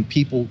hate is when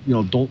people, you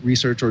know, don't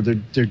research, or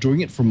they're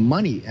doing it for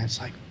money, and it's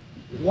like,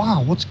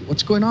 wow,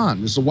 what's going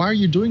on? So why are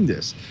you doing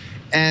this?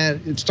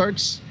 And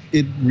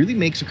it really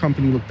makes a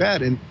company look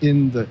bad. And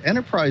in the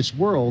enterprise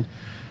world,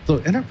 the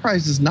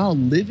enterprise is now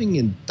living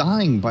and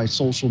dying by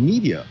social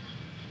media.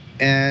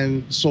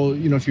 And so,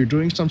 you know, if you're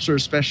doing some sort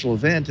of special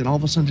event and all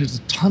of a sudden there's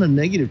a ton of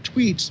negative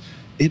tweets,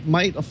 it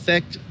might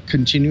affect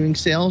continuing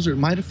sales, or it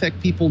might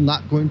affect people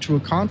not going to a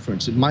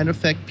conference. It might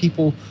affect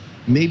people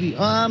maybe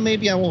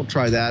I won't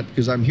try that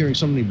because I'm hearing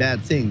so many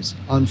bad things.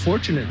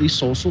 Unfortunately,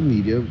 social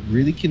media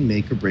really can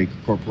make or break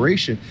a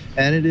corporation,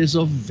 and it is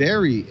a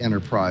very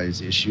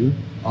enterprise issue,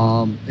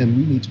 and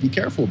we need to be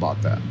careful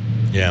about that.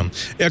 Yeah,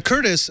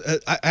 Curtis,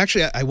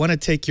 I want to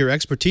take your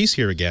expertise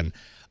here again.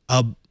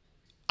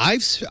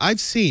 I've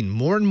seen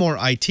more and more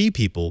IT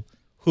people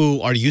who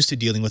are used to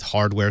dealing with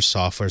hardware,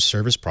 software,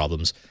 service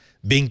problems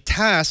being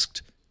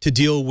tasked to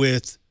deal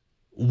with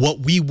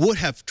what we would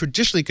have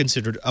traditionally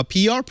considered a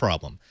PR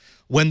problem.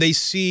 When they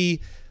see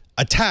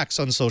attacks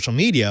on social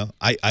media,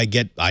 I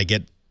get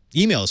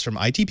emails from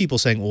IT people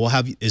saying,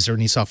 well, is there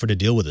any software to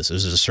deal with this?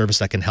 Is there a service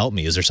that can help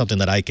me? Is there something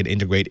that I can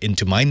integrate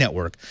into my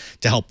network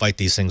to help fight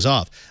these things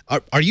off?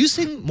 Are you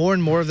seeing more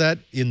and more of that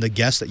in the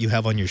guests that you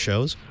have on your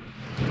shows?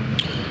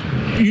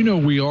 You know,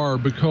 we are,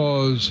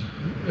 because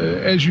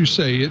as you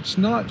say, it's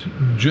not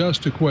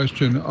just a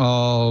question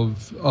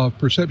of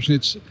perception.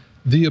 It's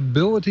the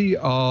ability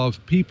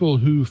of people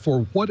who,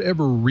 for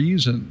whatever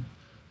reason,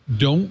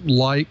 don't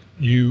like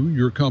you,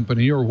 your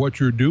company, or what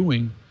you're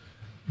doing,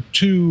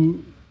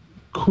 to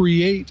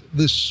create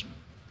this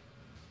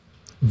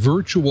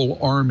virtual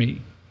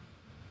army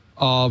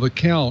of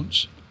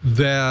accounts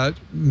that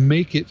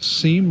make it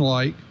seem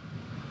like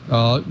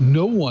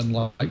no one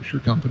likes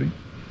your company,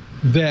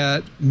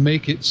 that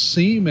make it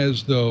seem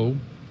as though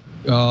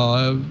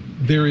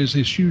there is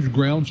this huge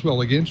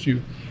groundswell against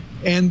you.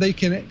 and they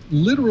can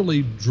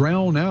literally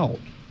drown out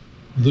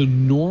the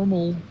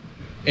normal,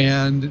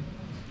 and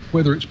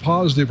whether it's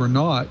positive or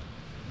not,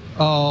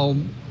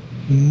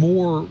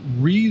 more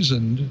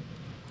reasoned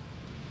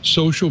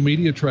social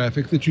media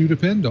traffic that you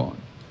depend on.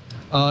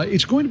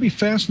 It's going to be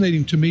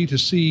fascinating to me to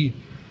see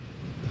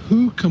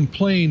who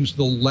complains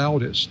the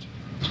loudest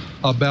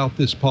about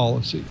this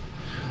policy,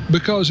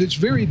 because it's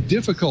very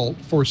difficult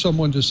for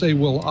someone to say,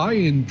 well, I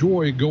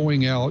enjoy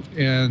going out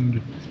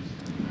and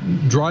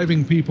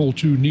driving people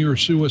to near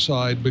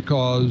suicide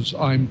because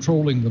I'm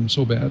trolling them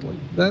so badly.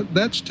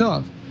 That's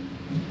tough.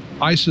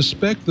 I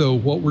suspect, though,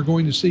 what we're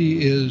going to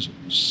see is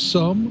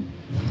some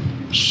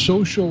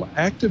social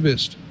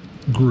activist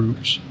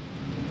groups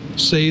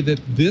say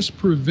that this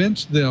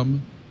prevents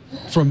them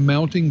from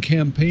mounting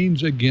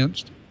campaigns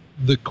against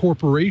the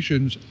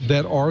corporations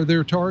that are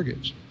their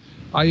targets.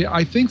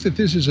 I think that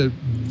this is a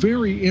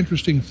very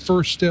interesting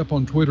first step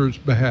on Twitter's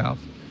behalf,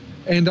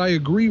 and I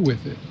agree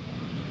with it.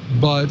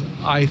 But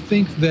I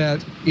think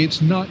that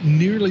it's not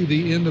nearly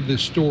the end of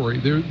this story.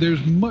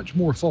 There's much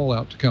more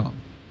fallout to come.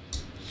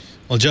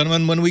 Well,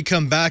 gentlemen, when we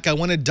come back, I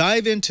want to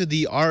dive into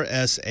the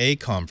RSA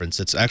conference.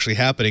 It's actually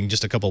happening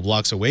just a couple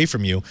blocks away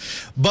from you.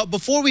 But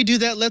before we do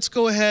that, let's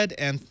go ahead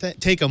and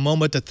take a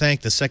moment to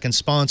thank the second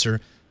sponsor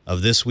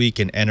of This Week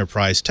in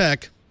Enterprise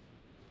Tech,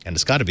 and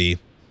it's got to be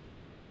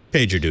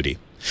PagerDuty.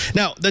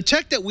 Now, the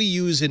tech that we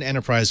use in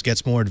enterprise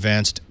gets more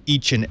advanced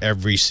each and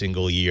every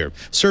single year.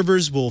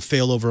 Servers will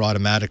fail over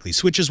automatically,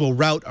 switches will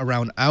route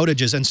around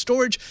outages, and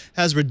storage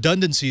has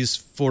redundancies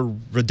for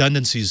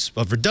redundancies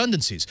of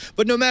redundancies.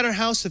 But no matter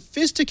how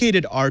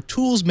sophisticated our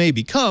tools may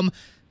become,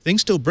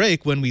 things still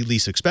break when we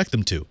least expect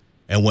them to.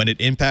 And when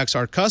it impacts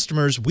our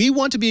customers, we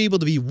want to be able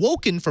to be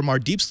woken from our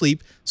deep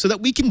sleep so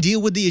that we can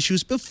deal with the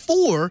issues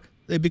before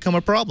they become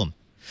a problem.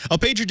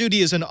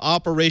 PagerDuty is an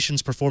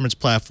operations performance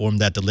platform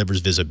that delivers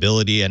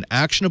visibility and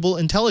actionable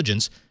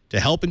intelligence to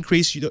help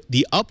increase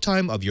the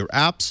uptime of your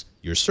apps,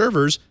 your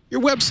servers,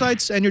 your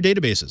websites, and your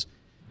databases.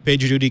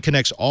 PagerDuty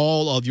connects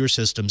all of your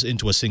systems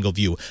into a single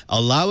view,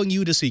 allowing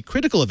you to see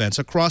critical events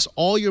across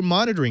all your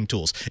monitoring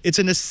tools. It's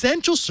an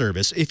essential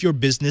service if your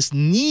business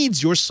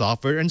needs your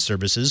software and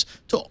services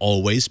to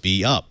always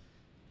be up.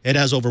 It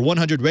has over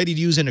 100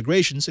 ready-to-use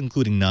integrations,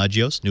 including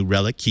Nagios, New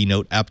Relic,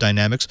 Keynote,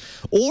 AppDynamics,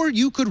 or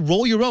you could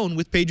roll your own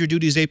with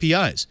PagerDuty's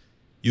APIs.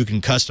 You can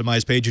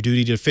customize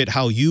PagerDuty to fit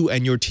how you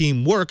and your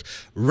team work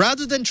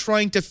rather than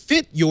trying to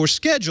fit your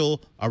schedule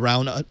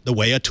around the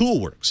way a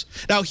tool works.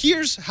 Now,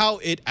 here's how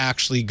it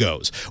actually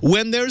goes.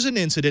 When there's an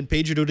incident,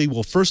 PagerDuty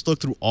will first look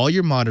through all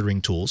your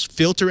monitoring tools,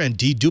 filter and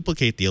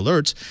deduplicate the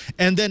alerts,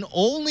 and then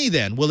only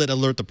then will it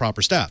alert the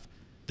proper staff.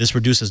 This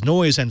reduces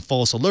noise and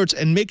false alerts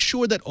and makes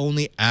sure that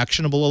only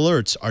actionable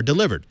alerts are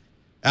delivered.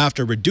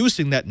 After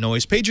reducing that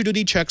noise,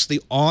 PagerDuty checks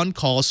the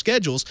on-call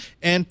schedules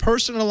and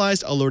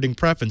personalized alerting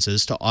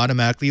preferences to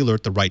automatically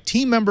alert the right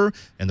team member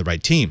and the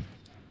right team.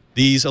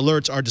 These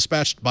alerts are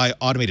dispatched by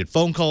automated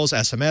phone calls,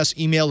 SMS,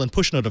 email, and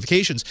push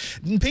notifications.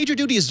 And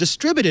PagerDuty is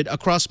distributed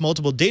across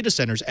multiple data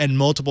centers and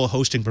multiple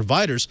hosting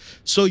providers,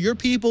 so your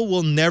people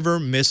will never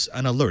miss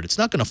an alert. It's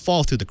not going to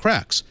fall through the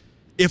cracks.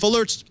 If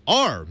alerts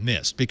are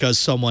missed because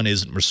someone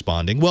isn't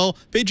responding, well,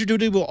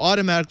 PagerDuty will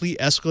automatically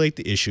escalate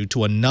the issue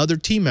to another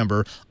team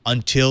member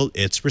until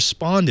it's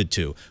responded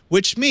to,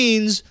 which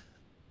means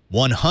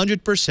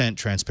 100%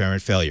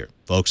 transparent failure.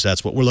 Folks,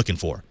 that's what we're looking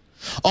for.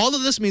 All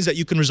of this means that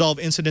you can resolve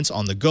incidents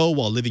on the go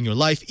while living your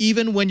life,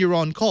 even when you're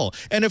on call.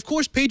 And of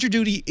course,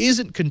 PagerDuty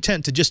isn't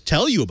content to just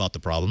tell you about the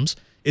problems.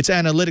 Its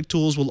analytic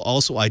tools will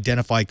also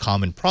identify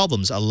common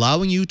problems,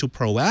 allowing you to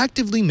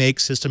proactively make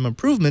system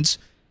improvements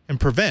and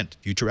prevent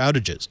future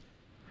outages.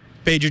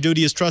 PagerDuty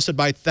is trusted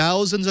by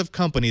thousands of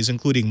companies,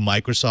 including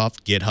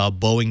Microsoft, GitHub,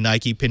 Boeing,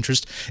 Nike,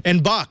 Pinterest,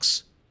 and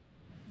Box.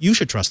 You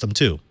should trust them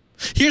too.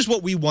 Here's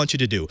what we want you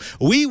to do.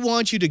 We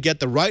want you to get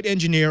the right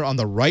engineer on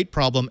the right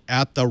problem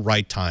at the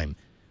right time.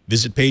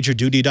 Visit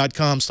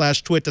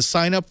PagerDuty.com/twit to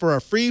sign up for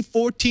a free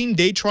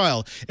 14-day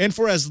trial. And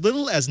for as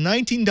little as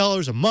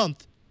 $19 a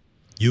month,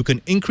 you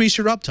can increase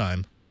your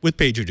uptime with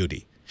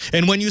PagerDuty.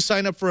 And when you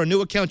sign up for a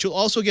new account, you'll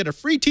also get a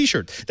free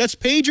t-shirt. That's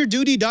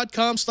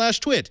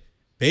PagerDuty.com/twit.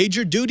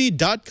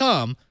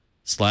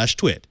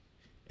 PagerDuty.com/twit.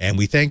 And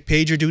we thank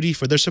PagerDuty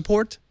for their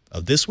support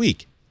of This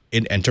Week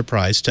in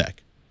Enterprise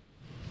Tech.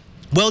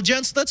 Well,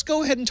 gents, let's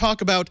go ahead and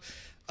talk about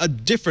a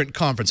different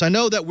conference. I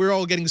know that we're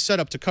all getting set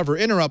up to cover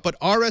Interop, but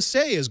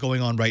RSA is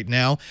going on right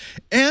now.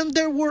 And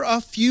there were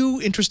a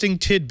few interesting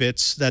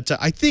tidbits that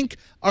I think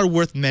are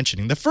worth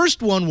mentioning. The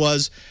first one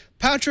was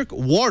Patrick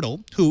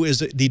Wardle, who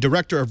is the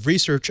director of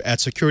research at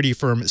security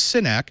firm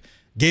Synack,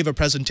 gave a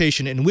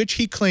presentation in which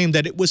he claimed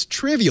that it was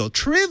trivial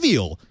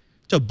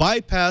to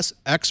bypass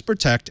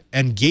XProtect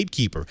and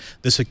Gatekeeper,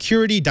 the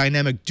security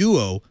dynamic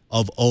duo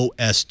of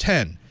OS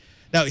X.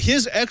 Now,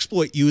 his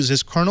exploit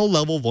uses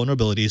kernel-level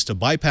vulnerabilities to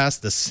bypass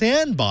the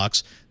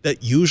sandbox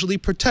that usually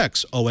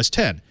protects OS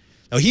X.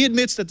 Now, he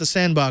admits that the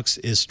sandbox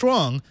is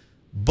strong,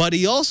 but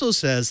he also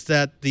says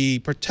that the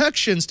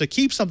protections to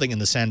keep something in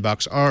the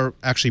sandbox are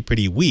actually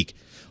pretty weak.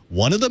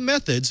 One of the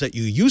methods that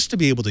you used to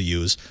be able to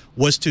use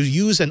was to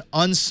use an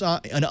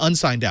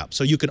unsigned app.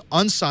 So you could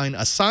unsign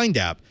a signed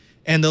app,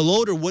 and the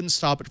loader wouldn't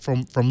stop it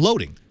from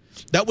loading.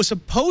 That was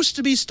supposed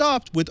to be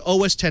stopped with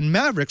OS X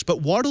Mavericks,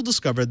 but Wardle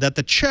discovered that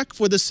the check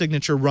for the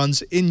signature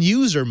runs in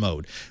user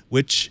mode,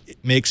 which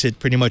makes it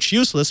pretty much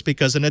useless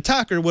because an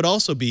attacker would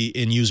also be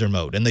in user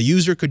mode, and the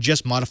user could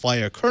just modify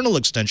a kernel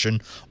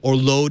extension or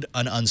load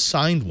an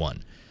unsigned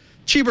one.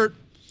 Chee,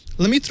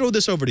 let me throw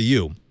this over to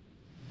you.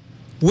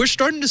 We're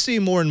starting to see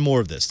more and more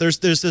of this.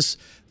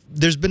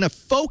 There's been a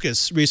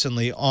focus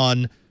recently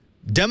on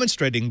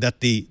demonstrating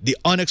that the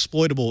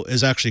unexploitable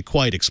is actually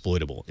quite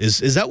exploitable.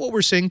 Is that what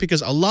we're seeing?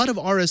 Because a lot of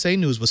RSA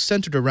news was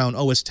centered around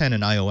OS X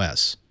and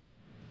iOS.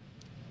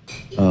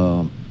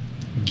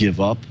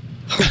 Give up.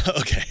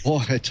 Okay.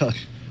 Boy, I tell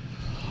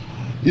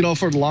you,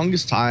 for the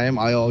longest time,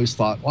 I always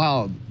thought,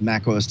 wow,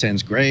 Mac OS X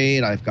is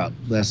great. I've got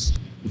less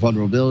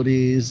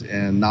vulnerabilities,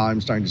 and now I'm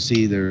starting to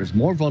see there's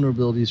more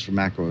vulnerabilities for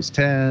Mac OS X.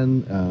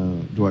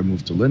 Do I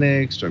move to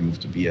Linux? Do I move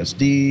to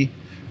BSD?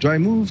 Do I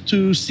move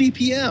to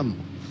CPM?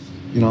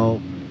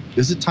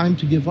 Is it time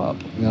to give up?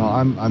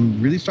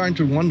 I'm really starting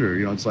to wonder.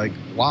 It's like,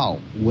 wow,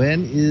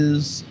 when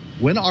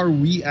are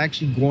we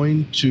actually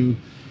going to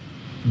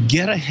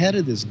get ahead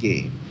of this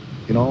game?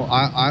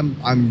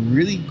 I'm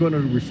really going to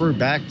refer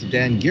back to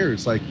Dan Geer.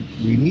 It's like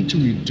we need to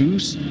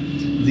reduce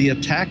the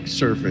attack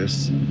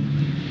surface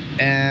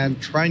and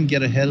try and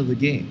get ahead of the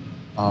game.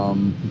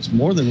 It's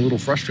more than a little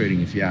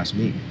frustrating, if you ask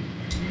me.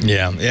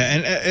 Yeah,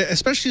 and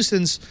especially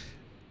since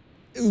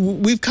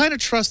we've kind of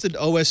trusted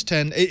OS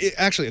X.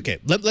 Actually, okay,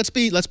 let's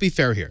be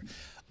fair here.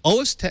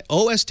 OS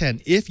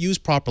X, if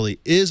used properly,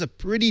 is a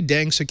pretty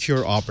dang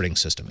secure operating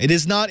system. It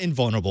is not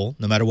invulnerable,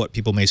 no matter what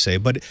people may say,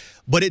 but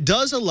it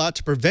does a lot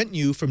to prevent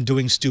you from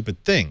doing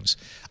stupid things.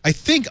 I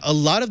think a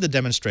lot of the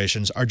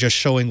demonstrations are just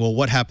showing, well,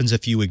 what happens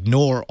if you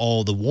ignore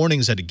all the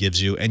warnings that it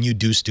gives you and you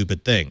do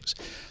stupid things,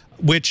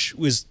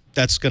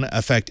 that's going to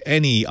affect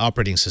any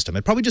operating system.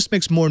 It probably just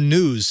makes more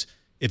news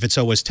if it's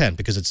OS X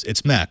because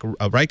it's Mac,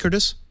 right,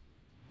 Curtis?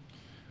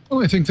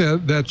 Well, I think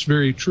that's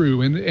very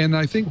true, and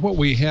I think what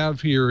we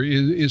have here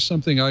is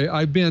something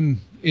I've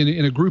been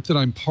in a group that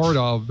I'm part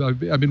of.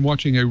 I've been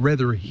watching a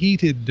rather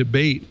heated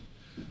debate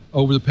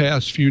over the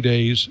past few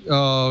days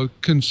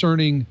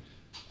concerning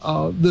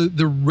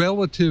the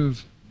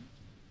relative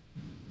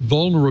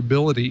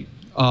vulnerability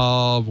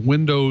of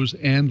Windows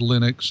and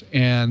Linux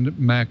and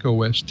Mac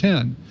OS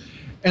X.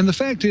 And the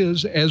fact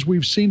is, as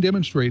we've seen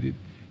demonstrated,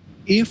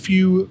 if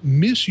you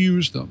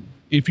misuse them,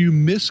 if you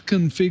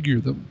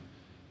misconfigure them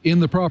in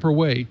the proper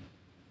way,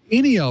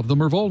 any of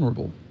them are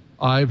vulnerable.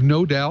 I've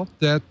no doubt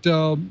that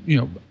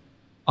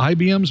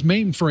IBM's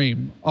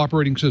mainframe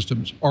operating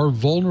systems are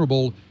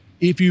vulnerable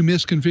if you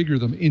misconfigure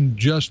them in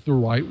just the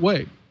right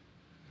way.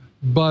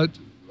 But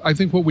I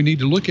think what we need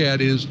to look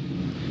at is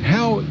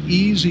how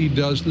easy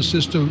does the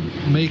system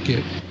make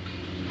it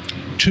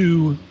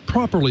to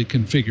properly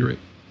configure it?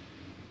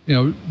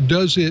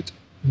 Does it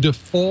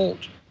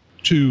default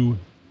to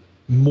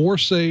more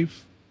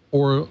safe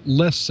or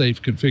less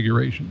safe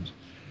configurations?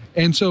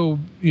 And so,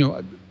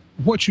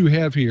 what you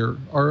have here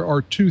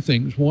are two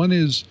things. One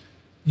is,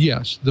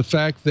 yes, the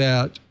fact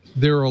that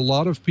there are a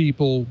lot of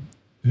people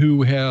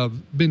who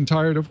have been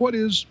tired of what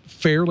is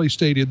fairly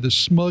stated the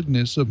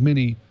smugness of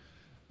many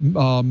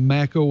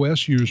Mac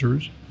OS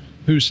users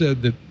who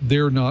said that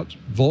they're not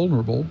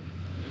vulnerable,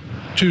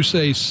 to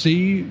say,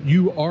 see,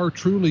 you are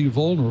truly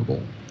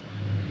vulnerable.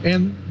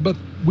 But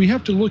we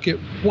have to look at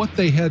what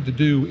they had to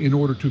do in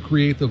order to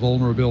create the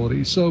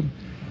vulnerability. So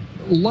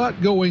a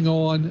lot going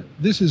on.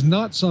 This is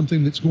not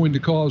something that's going to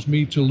cause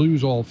me to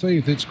lose all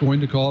faith. It's going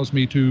to cause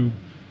me to,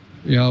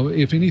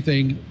 if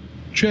anything,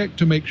 check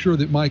to make sure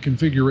that my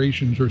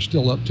configurations are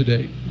still up to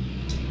date.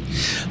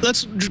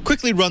 Let's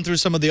quickly run through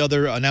some of the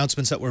other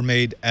announcements that were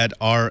made at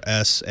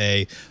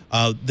RSA.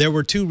 There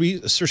were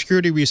two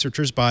security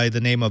researchers by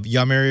the name of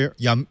Yair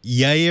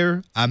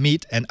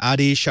Amit and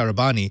Adi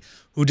Sharabani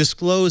who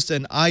disclosed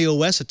an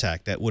iOS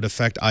attack that would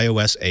affect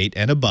iOS 8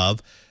 and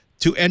above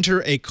to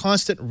enter a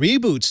constant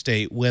reboot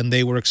state when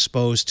they were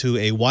exposed to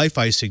a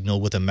Wi-Fi signal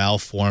with a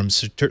malformed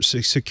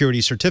security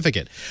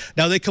certificate.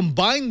 Now, they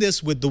combined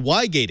this with the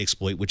Y-Gate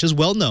exploit, which is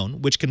well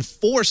known, which can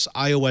force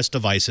iOS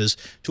devices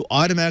to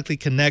automatically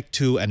connect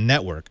to a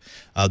network.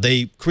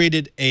 They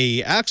created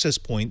an access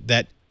point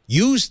that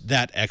used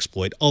that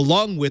exploit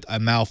along with a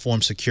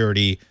malformed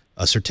security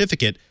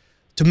certificate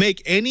to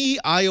make any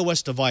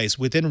iOS device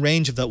within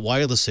range of that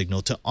wireless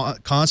signal to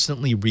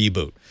constantly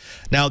reboot.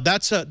 Now,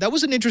 that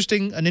was an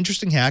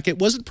interesting hack. It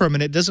wasn't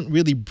permanent. It doesn't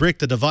really brick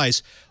the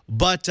device,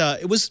 but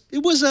it was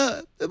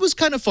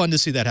kind of fun to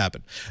see that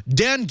happen.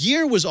 Dan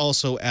Geer was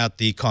also at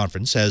the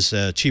conference, as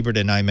Chee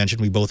and I mentioned.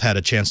 We both had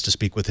a chance to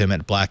speak with him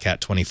at Black Hat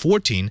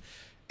 2014.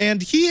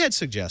 And he had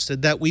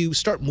suggested that we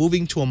start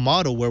moving to a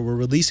model where we're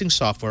releasing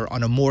software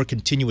on a more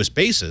continuous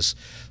basis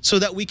so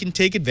that we can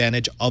take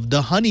advantage of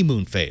the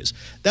honeymoon phase.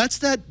 That's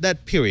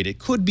that period. It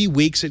could be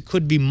weeks, it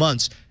could be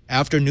months,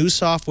 after new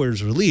software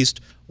is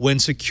released when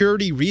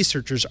security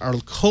researchers are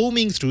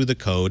combing through the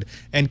code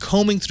and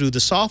combing through the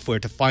software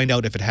to find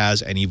out if it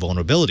has any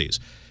vulnerabilities.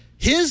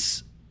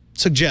 His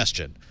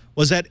suggestion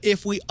was that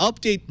if we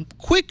update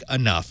quick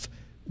enough,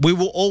 we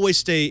will always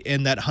stay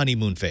in that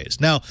honeymoon phase.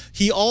 Now,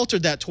 he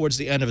altered that towards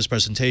the end of his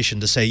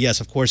presentation to say,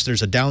 yes, of course,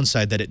 there's a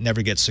downside that it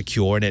never gets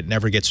secure and it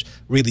never gets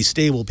really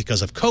stable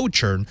because of code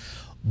churn.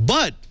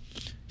 But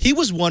he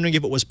was wondering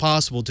if it was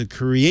possible to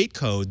create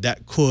code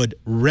that could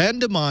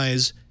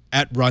randomize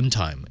at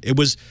runtime. It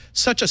was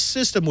such a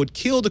system would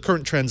kill the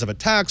current trends of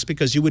attacks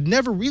because you would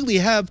never really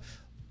have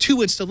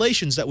two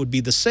installations that would be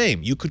the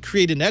same. You could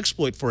create an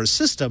exploit for a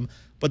system,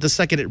 but the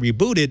second it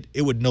rebooted,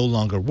 it would no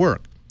longer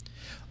work.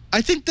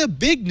 I think the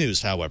big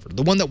news, however,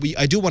 the one that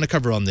I do want to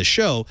cover on this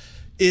show,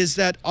 is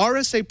that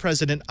RSA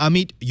President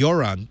Amit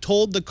Yoran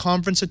told the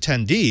conference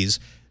attendees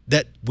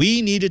that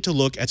we needed to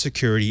look at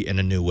security in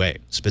a new way.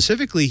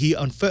 Specifically, he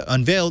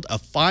unveiled a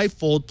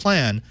 5-fold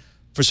plan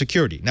for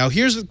security. Now,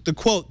 here's the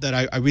quote that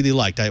I really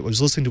liked. I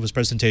was listening to his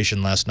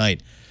presentation last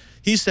night.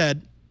 He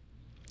said,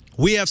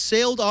 "We have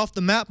sailed off the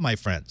map, my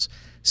friends.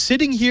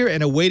 Sitting here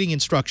and awaiting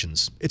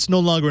instructions, it's no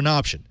longer an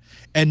option.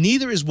 And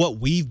neither is what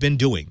we've been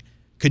doing.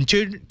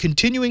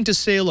 Continuing to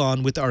sail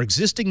on with our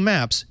existing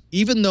maps,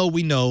 even though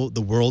we know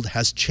the world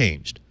has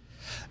changed."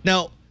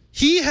 Now,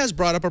 he has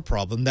brought up a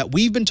problem that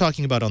we've been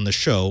talking about on the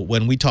show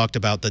when we talked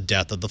about the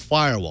death of the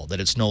firewall,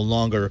 that it's no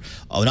longer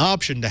an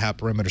option to have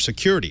perimeter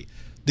security.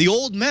 The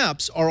old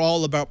maps are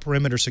all about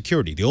perimeter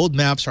security. The old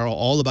maps are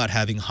all about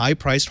having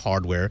high-priced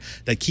hardware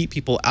that keep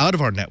people out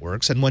of our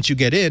networks, and once you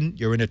get in,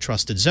 you're in a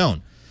trusted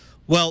zone.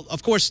 Well,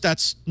 of course,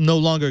 that's no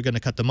longer going to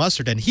cut the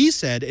mustard, and he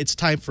said it's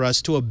time for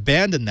us to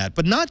abandon that,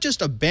 but not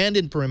just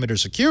abandon perimeter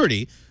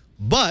security,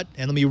 but,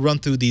 and let me run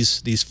through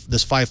this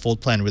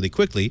 5-fold plan really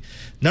quickly.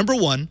 Number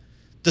one,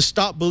 to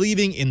stop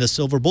believing in the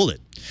silver bullet.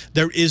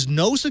 There is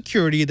no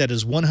security that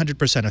is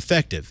 100%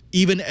 effective.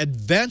 Even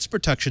advanced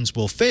protections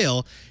will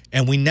fail,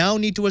 and we now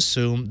need to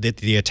assume that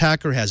the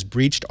attacker has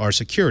breached our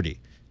security.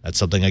 That's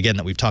something, again,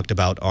 that we've talked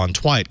about on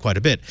Twight quite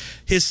a bit.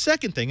 His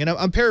second thing, and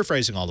I'm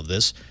paraphrasing all of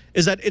this,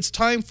 is that it's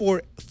time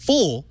for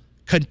full,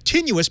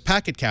 continuous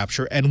packet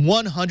capture and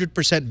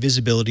 100%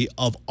 visibility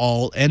of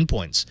all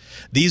endpoints.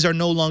 These are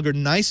no longer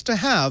nice to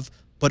have,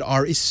 but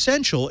are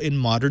essential in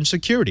modern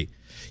security.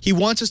 He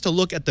wants us to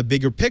look at the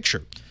bigger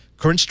picture.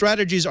 Current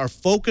strategies are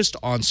focused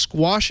on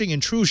squashing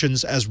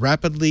intrusions as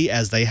rapidly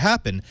as they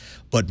happen,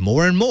 but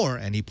more and more,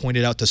 and he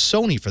pointed out to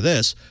Sony for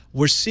this,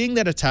 we're seeing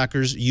that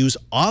attackers use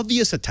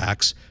obvious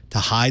attacks to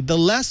hide the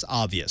less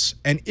obvious.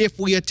 And if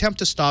we attempt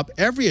to stop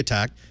every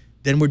attack,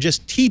 then we're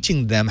just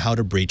teaching them how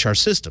to breach our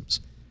systems.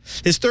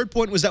 His third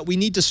point was that we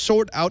need to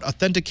sort out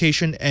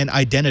authentication and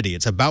identity.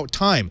 It's about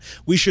time.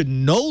 We should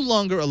no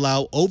longer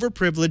allow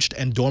overprivileged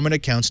and dormant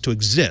accounts to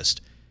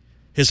exist.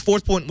 His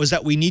fourth point was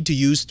that we need to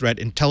use threat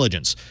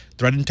intelligence.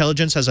 Threat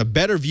intelligence has a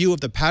better view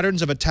of the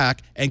patterns of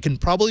attack and can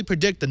probably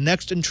predict the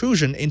next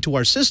intrusion into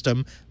our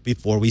system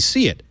before we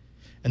see it.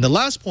 And the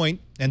last point,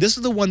 and this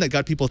is the one that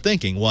got people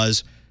thinking,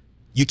 was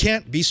you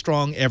can't be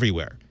strong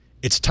everywhere.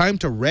 It's time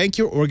to rank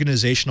your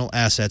organizational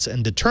assets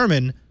and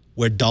determine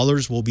where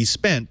dollars will be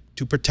spent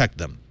to protect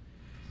them.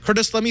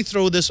 Curtis, let me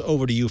throw this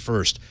over to you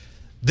first.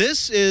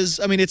 This is,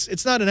 I mean,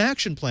 it's not an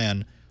action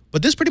plan,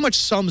 but this pretty much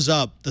sums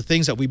up the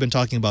things that we've been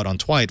talking about on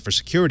Twight for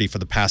security for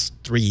the past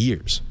 3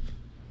 years.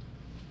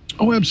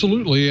 Oh,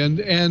 absolutely.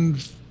 And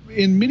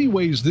in many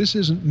ways, this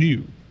isn't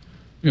new.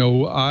 You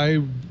know,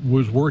 I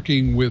was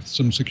working with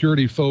some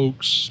security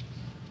folks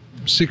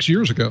 6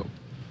 years ago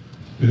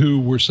who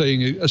were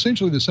saying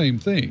essentially the same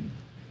thing,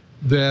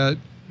 that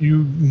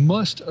you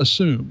must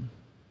assume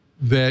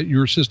that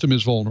your system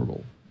is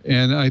vulnerable.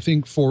 And I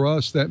think for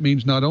us, that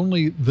means not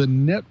only the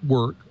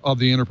network of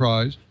the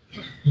enterprise,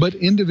 but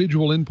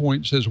individual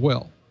endpoints as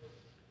well.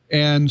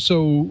 And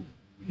so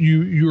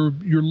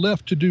you're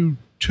left to do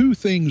two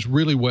things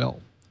really well.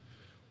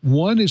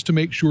 One is to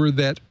make sure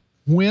that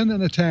when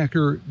an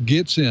attacker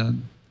gets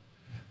in,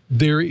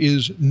 there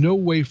is no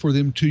way for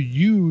them to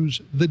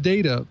use the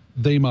data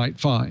they might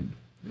find.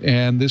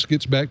 And this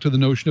gets back to the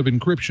notion of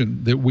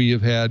encryption that we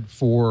have had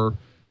for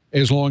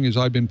as long as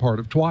I've been part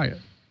of Twight.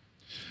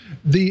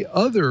 The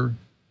other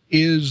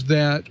is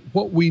that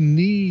what we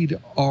need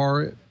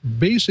are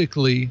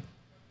basically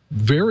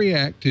very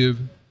active,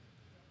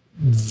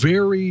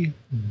 very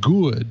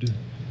good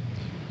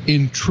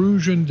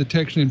intrusion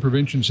detection and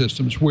prevention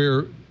systems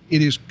where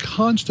it is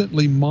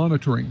constantly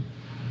monitoring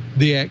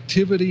the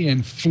activity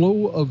and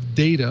flow of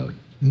data,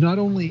 not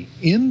only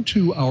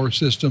into our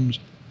systems,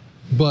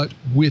 but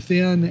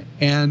within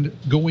and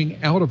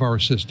going out of our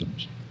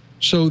systems,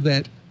 so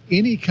that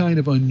any kind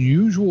of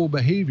unusual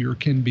behavior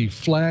can be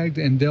flagged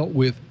and dealt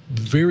with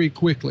very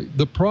quickly.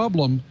 The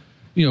problem,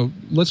 you know,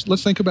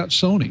 let's think about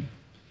Sony.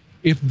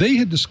 If they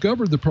had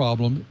discovered the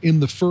problem in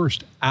the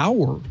first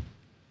hour,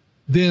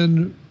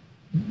 then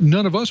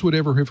none of us would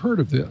ever have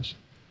heard of this.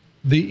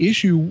 The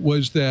issue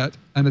was that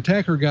an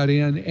attacker got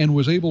in and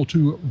was able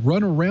to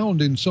run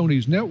around in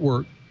Sony's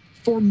network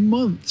for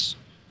months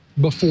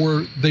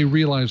before they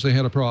realized they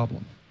had a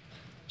problem.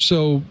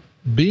 So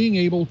being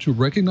able to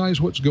recognize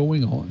what's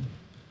going on,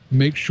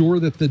 make sure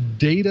that the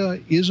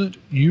data isn't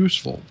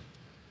useful.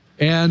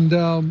 And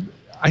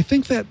I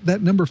think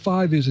that number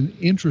 5 is an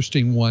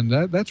interesting one.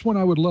 That's one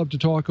I would love to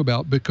talk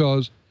about,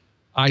 because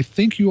I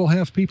think you will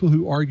have people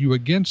who argue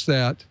against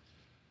that,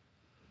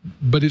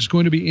 but it's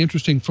going to be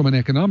interesting from an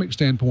economic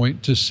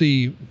standpoint to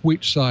see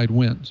which side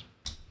wins.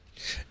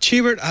 Chee,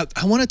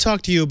 I want to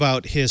talk to you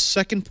about his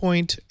second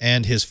point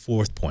and his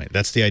fourth point.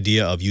 That's the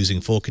idea of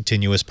using full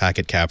continuous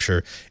packet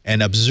capture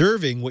and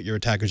observing what your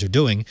attackers are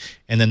doing.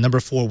 And then number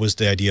 4 was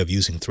the idea of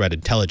using threat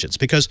intelligence,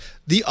 because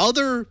the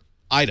other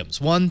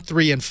items, 1,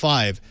 3, and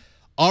 5,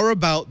 are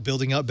about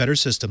building out better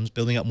systems,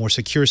 building out more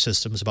secure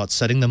systems, about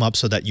setting them up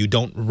so that you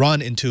don't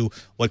run into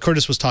what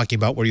Curtis was talking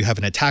about, where you have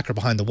an attacker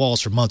behind the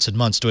walls for months and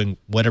months doing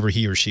whatever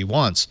he or she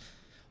wants.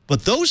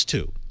 But those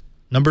two,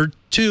 number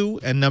 2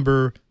 and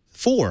number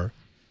 4,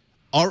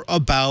 are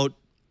about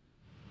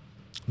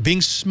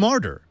being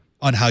smarter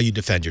on how you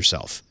defend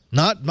yourself.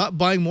 Not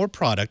buying more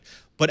product,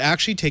 but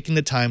actually taking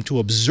the time to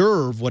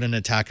observe what an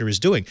attacker is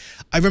doing.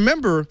 I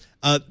remember,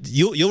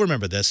 you'll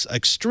remember this,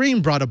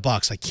 Extreme brought a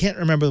box. I can't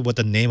remember what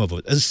the name of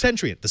it was.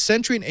 The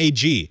Centurion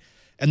AG.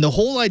 And the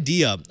whole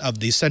idea of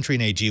the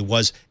Centurion AG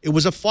was it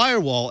was a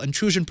firewall,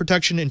 intrusion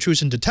protection,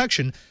 intrusion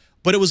detection,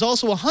 but it was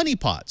also a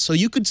honeypot. So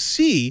you could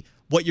see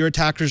what your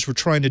attackers were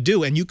trying to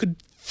do, and you could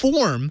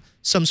form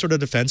some sort of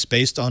defense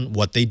based on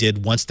what they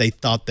did once they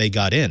thought they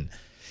got in.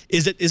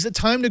 Is it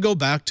time to go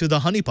back to the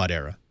honeypot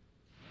era?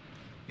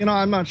 You know,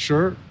 I'm not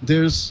sure.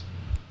 There's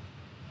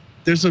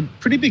a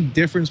pretty big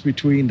difference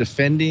between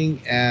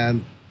defending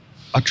and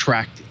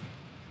attracting.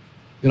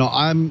 You know,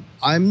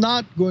 I'm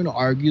not going to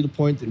argue the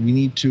point that we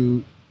need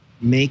to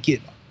make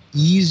it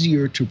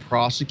easier to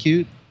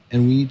prosecute,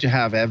 and we need to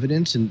have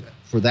evidence, and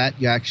for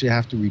that you actually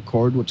have to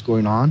record what's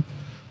going on.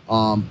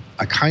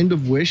 I kind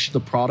of wish the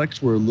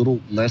products were a little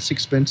less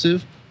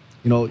expensive.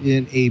 You know,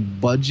 in a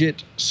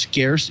budget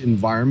scarce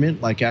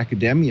environment like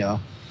academia,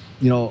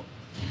 you know,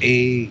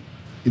 a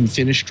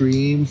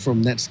InfiniStream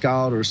from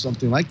NetScout or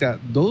something like that,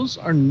 those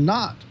are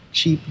not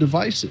cheap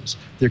devices.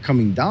 They're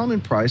coming down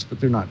in price, but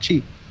they're not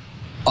cheap.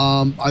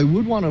 I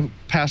would want to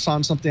pass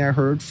on something I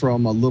heard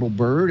from a little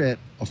bird at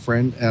a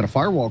friend at a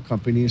firewall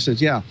company. He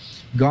says, yeah,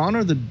 gone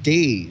are the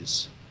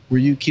days where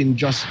you can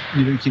just,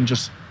 you can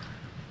just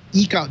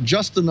eke out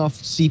just enough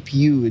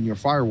CPU in your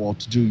firewall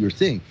to do your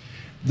thing.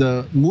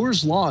 The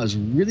Moore's Law is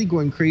really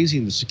going crazy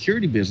in the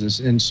security business,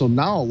 and so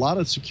now a lot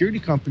of security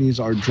companies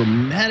are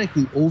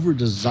dramatically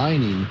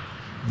over-designing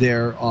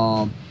their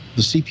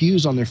the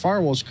CPUs on their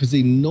firewalls because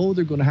they know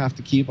they're going to have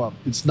to keep up.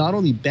 It's not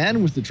only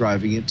bandwidth the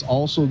driving, it's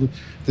also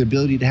the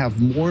ability to have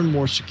more and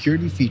more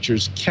security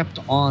features kept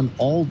on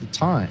all the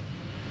time.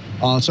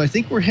 So I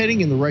think we're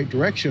heading in the right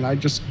direction. I'm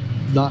just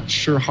not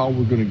sure how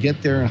we're going to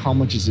get there and how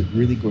much is it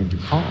really going to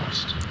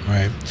cost. All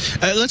right.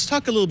 Let's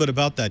talk a little bit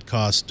about that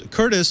cost.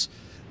 Curtis,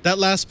 that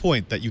last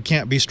point, that you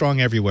can't be strong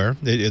everywhere,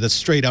 that's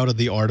straight out of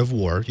The Art of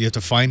War. You have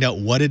to find out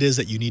what it is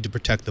that you need to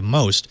protect the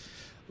most.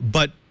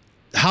 But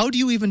how do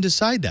you even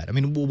decide that? I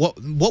mean,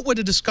 what would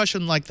a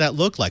discussion like that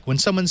look like? When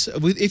someone's,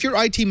 if your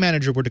IT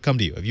manager were to come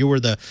to you, if you were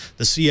the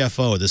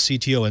CFO, the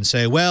CTO, and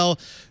say, well,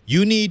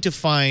 you need to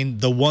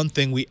find the one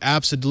thing we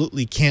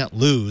absolutely can't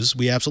lose,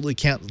 we absolutely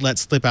can't let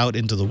slip out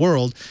into the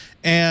world,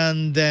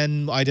 and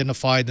then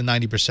identify the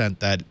 90%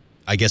 that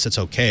I guess it's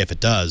okay if it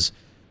does.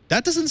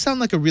 That doesn't sound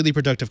like a really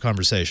productive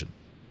conversation.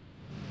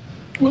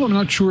 Well, I'm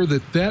not sure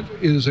that that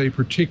is a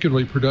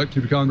particularly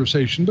productive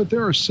conversation, but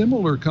there are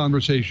similar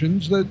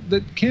conversations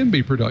that can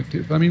be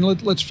productive. I mean,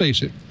 let's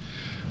face it.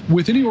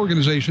 With any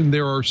organization,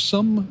 there are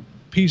some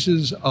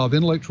pieces of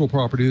intellectual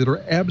property that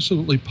are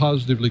absolutely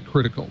positively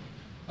critical.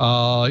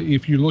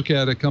 If you look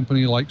at a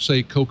company like,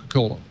 say,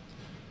 Coca-Cola,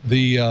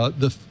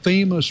 the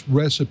famous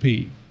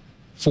recipe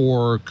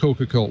for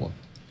Coca-Cola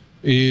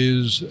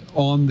is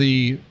on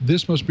the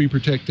 "this must be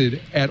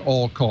protected at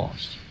all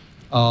costs."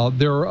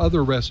 There are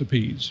other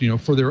recipes,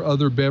 for their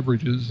other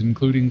beverages,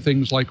 including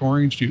things like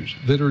orange juice,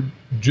 that are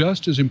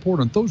just as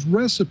important. Those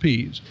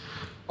recipes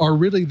are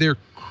really their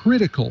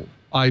critical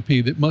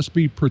IP that must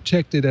be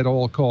protected at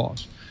all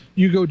costs.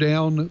 You go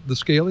down the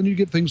scale and you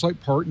get things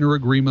like partner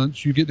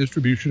agreements, you get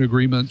distribution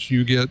agreements,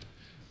 you get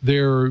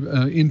their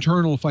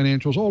internal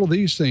financials, all of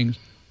these things.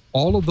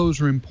 All of those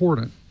are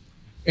important.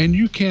 And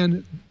you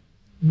can,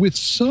 with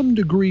some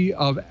degree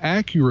of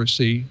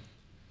accuracy,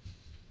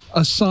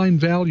 assign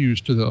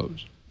values to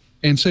those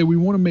and say, we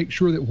want to make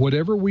sure that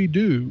whatever we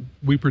do,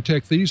 we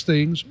protect these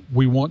things.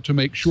 We want to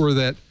make sure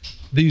that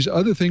these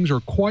other things are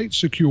quite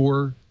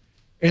secure.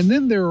 And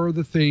then there are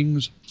the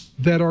things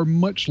that are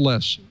much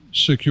less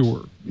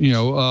secure.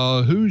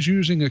 Who's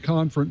using a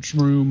conference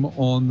room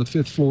on the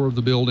 5th floor of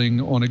the building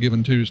on a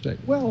given Tuesday?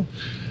 Well,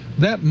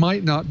 that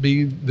might not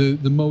be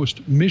the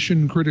most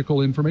mission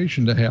critical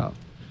information to have.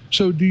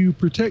 So do you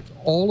protect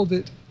all of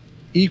it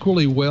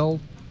equally well?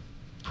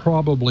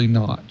 Probably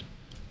not.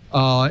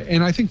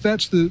 And I think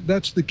that's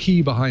the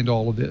key behind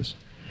all of this.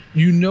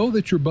 You know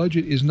that your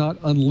budget is not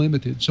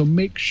unlimited, so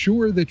make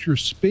sure that you're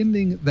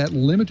spending that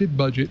limited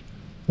budget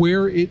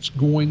where it's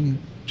going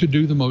to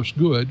do the most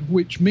good,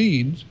 which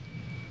means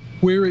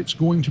where it's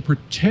going to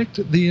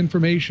protect the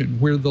information,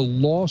 where the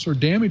loss or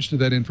damage to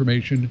that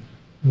information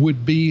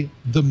would be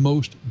the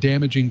most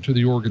damaging to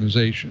the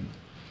organization.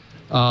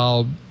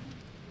 The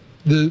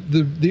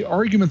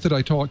argument that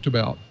I talked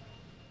about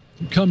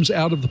comes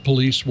out of the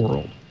police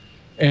world.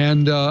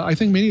 And I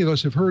think many of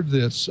us have heard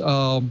this,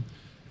 the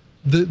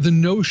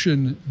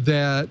notion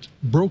that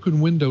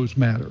broken windows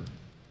matter,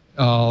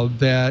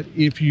 that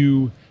if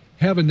you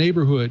have a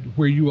neighborhood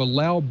where you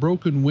allow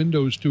broken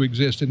windows to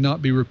exist and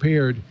not be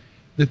repaired,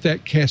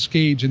 that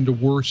cascades into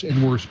worse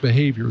and worse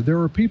behavior. There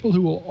are people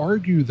who will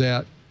argue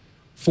that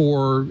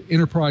for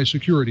enterprise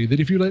security, that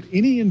if you let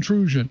any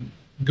intrusion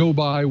go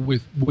by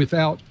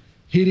without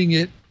hitting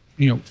it,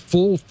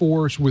 full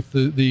force with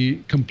the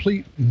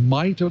complete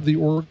might of the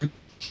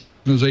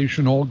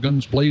organization, all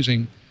guns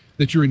blazing,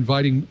 that you're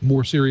inviting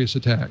more serious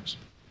attacks.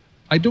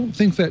 I don't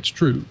think that's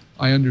true.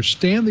 I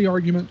understand the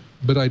argument,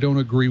 but I don't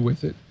agree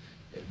with it.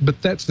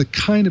 But that's the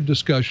kind of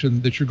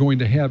discussion that you're going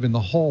to have in the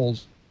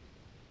halls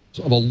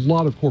of a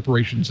lot of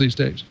corporations these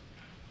days.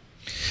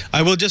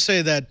 I will just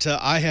say that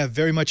I have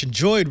very much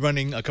enjoyed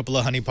running a couple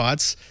of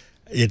honeypots.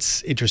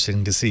 It's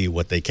interesting to see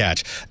what they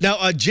catch.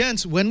 Now,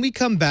 gents, when we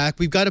come back,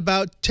 we've got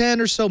about 10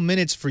 or so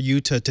minutes for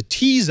you to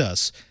tease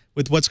us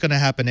with what's going to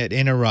happen at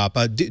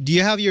Interop. Do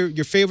you have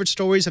your favorite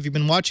stories? Have you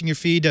been watching your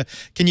feed?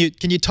 Can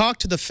you talk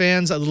to the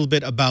fans a little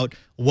bit about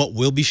what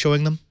we'll be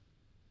showing them?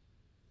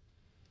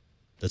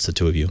 That's the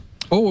two of you.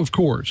 Oh, of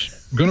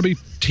course. Going to be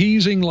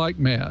teasing like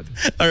mad.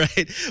 All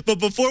right. But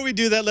before we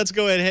do that, let's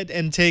go ahead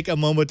and take a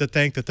moment to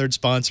thank the third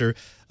sponsor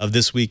of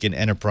This Week in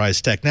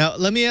Enterprise Tech. Now,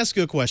 let me ask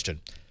you a question.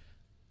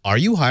 Are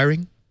you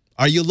hiring?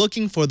 Are you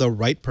looking for the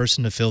right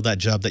person to fill that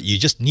job that you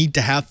just need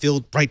to have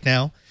filled right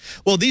now?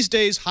 Well, these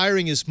days,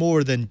 hiring is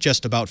more than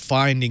just about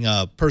finding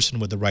a person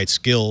with the right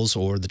skills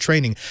or the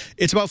training.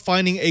 It's about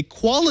finding a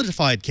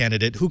qualified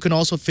candidate who can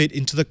also fit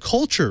into the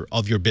culture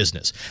of your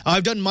business.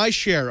 I've done my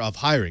share of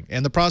hiring,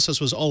 and the process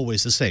was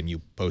always the same.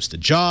 You post a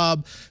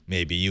job,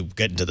 maybe you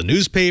get into the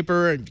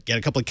newspaper and get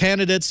a couple of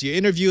candidates, you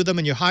interview them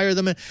and you hire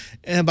them,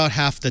 and about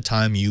half the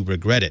time you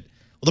regret it.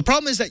 Well, the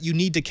problem is that you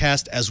need to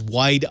cast as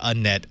wide a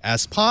net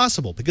as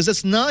possible, because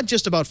it's not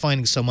just about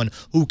finding someone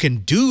who can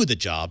do the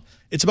job.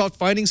 It's about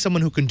finding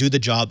someone who can do the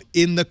job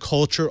in the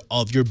culture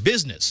of your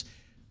business,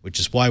 which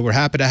is why we're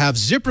happy to have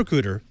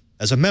ZipRecruiter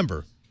as a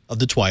member of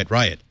the Twiat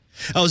Riot.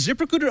 Now,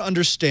 ZipRecruiter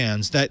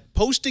understands that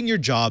posting your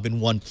job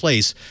in one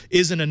place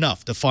isn't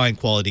enough to find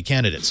quality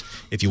candidates.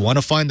 If you want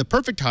to find the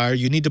perfect hire,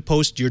 you need to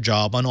post your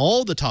job on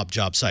all the top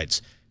job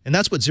sites, and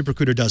that's what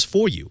ZipRecruiter does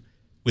for you.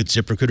 With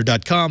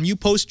ZipRecruiter.com, you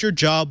post your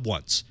job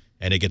once,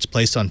 and it gets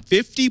placed on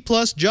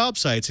 50-plus job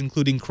sites,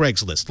 including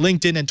Craigslist,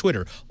 LinkedIn, and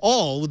Twitter,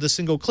 all with a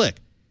single click.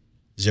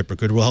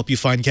 ZipRecruiter will help you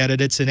find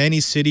candidates in any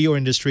city or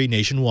industry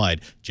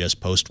nationwide.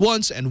 Just post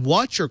once and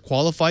watch your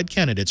qualified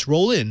candidates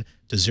roll in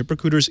to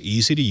ZipRecruiter's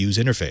easy-to-use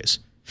interface.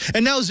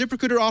 And now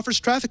ZipRecruiter offers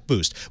Traffic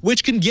Boost,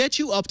 which can get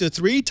you up to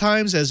 3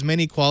 times as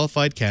many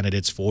qualified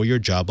candidates for your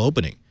job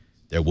opening.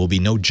 There will be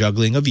no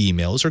juggling of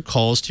emails or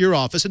calls to your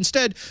office.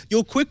 Instead,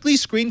 you'll quickly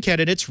screen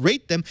candidates,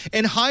 rate them,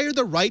 and hire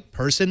the right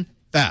person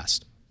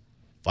fast.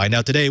 Find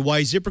out today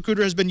why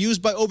ZipRecruiter has been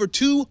used by over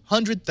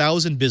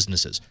 200,000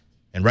 businesses.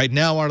 And right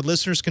now, our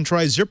listeners can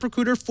try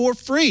ZipRecruiter for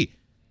free.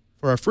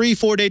 For a free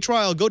 4-day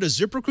trial, go to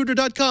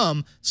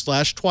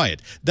ZipRecruiter.com/Twiat.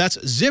 That's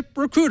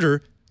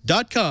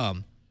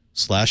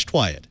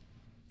ZipRecruiter.com/Twiat.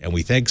 And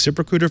we thank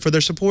ZipRecruiter for their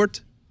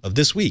support of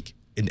This Week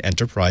in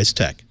Enterprise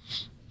Tech.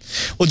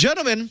 Well,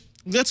 gentlemen,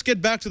 let's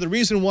get back to the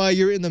reason why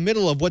you're in the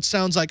middle of what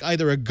sounds like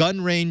either a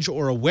gun range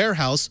or a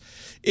warehouse.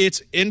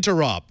 It's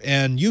Interop,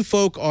 and you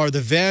folk are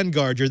the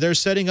vanguard. You're there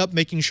setting up,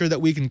 making sure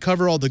that we can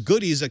cover all the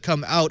goodies that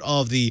come out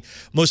of the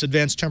most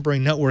advanced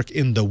tempering network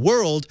in the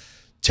world.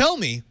 Tell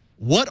me,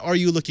 what are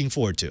you looking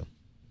forward to?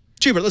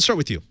 Chee, let's start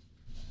with you.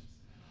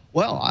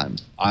 Well,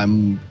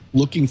 I'm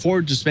looking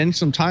forward to spending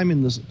some time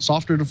in the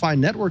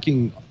software-defined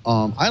networking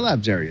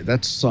iLabs area.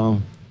 That's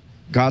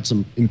got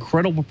some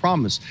incredible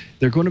promise.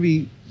 They're going to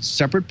be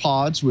separate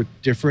pods with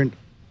different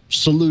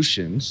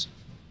solutions,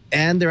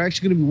 and they're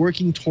actually going to be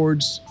working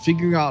towards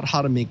figuring out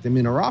how to make them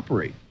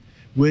interoperate,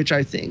 which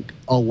I think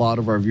a lot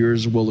of our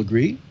viewers will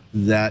agree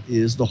that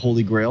is the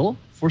holy grail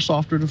for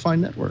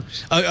software-defined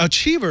networks.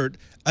 Chee,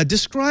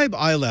 describe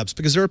iLabs,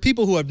 because there are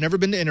people who have never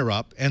been to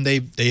Interop and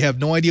they have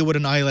no idea what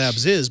an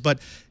iLabs is, but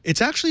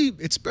it's actually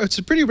it's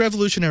a pretty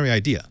revolutionary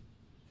idea.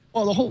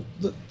 Well,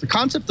 the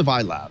concept of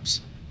iLabs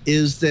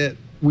is that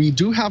we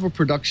do have a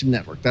production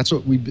network. That's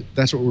what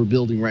we're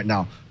building right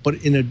now. But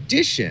in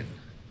addition,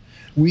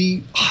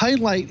 we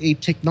highlight a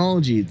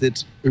technology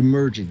that's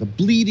emerging, the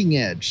bleeding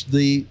edge,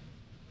 the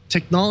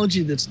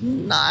technology that's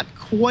not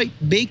quite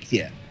baked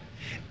yet.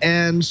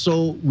 And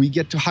so we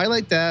get to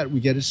highlight that,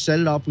 we get to set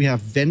it up, we have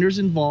vendors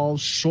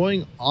involved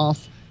showing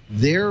off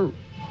their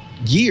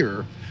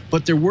gear,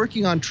 but they're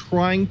working on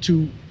trying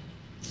to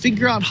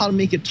figure out how to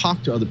make it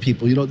talk to other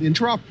people. You know, the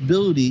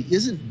interoperability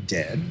isn't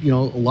dead. You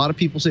know, a lot of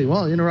people say,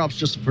 well, Interop's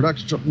just a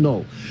production job.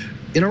 No,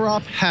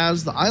 Interop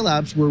has the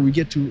iLabs where we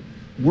get to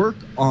work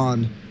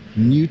on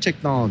new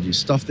technology,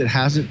 stuff that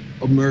hasn't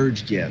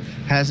emerged yet,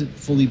 hasn't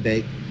fully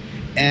baked,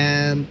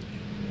 and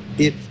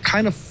it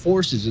kind of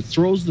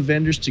throws the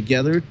vendors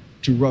together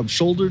to rub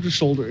shoulder to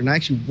shoulder and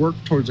actually work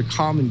towards a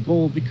common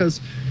goal, because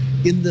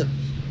in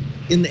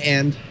the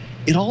end,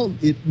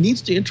 it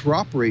needs to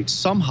interoperate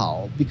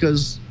somehow,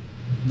 because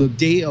the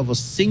day of a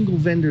single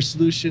vendor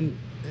solution,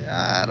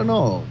 I don't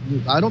know.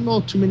 I don't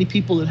know too many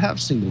people that have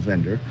single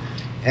vendor,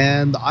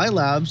 and the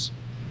iLabs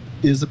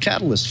is the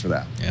catalyst for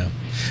that. Yeah.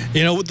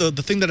 You know,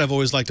 the thing that I've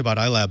always liked about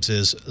iLabs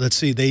is, let's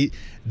see,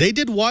 they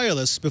did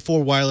wireless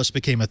before wireless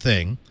became a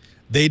thing.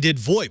 They did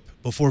VoIP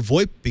before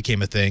VoIP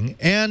became a thing.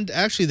 And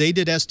actually, they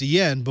did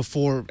SDN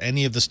before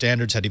any of the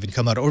standards had even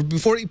come out, or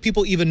before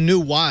people even knew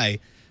why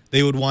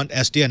they would want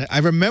SDN. I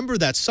remember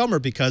that summer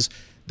because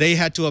they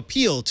had to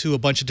appeal to a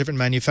bunch of different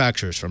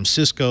manufacturers, from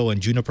Cisco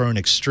and Juniper and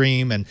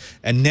Extreme and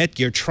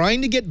Netgear,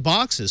 trying to get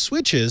boxes,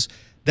 switches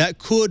that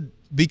could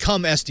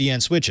become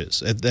SDN switches.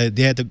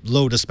 They had to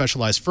load a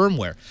specialized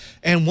firmware.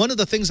 And one of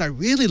the things I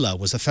really loved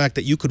was the fact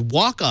that you could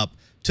walk up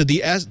to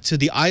the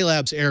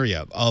iLabs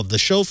area of the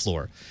show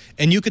floor,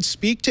 and you could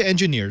speak to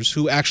engineers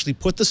who actually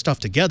put the stuff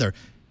together,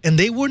 and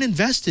they weren't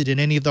invested in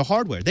any of the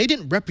hardware. They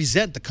didn't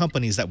represent the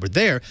companies that were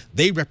there.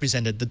 They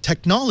represented the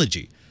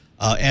technology.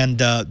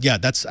 Yeah,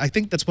 I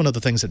think that's one of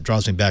the things that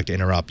draws me back to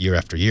Interop year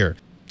after year.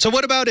 So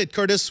what about it,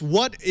 Curtis?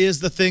 What is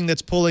the thing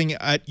that's pulling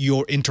at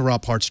your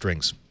Interop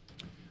heartstrings?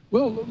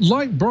 Well,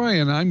 like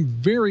Brian, I'm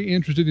very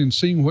interested in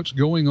seeing what's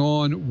going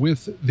on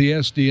with the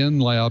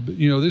SDN lab.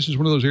 You know, this is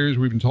one of those areas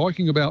we've been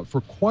talking about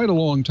for quite a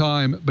long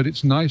time, but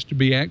it's nice to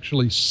be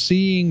actually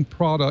seeing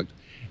product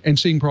and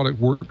seeing product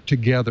work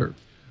together.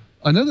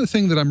 Another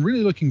thing that I'm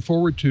really looking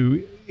forward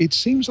to, it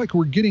seems like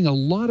we're getting a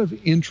lot of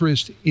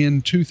interest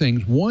in two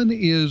things. One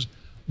is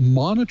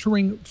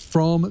monitoring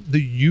from the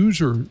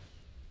user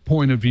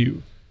point of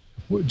view,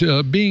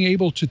 being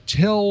able to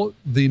tell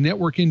the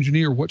network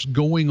engineer what's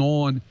going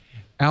on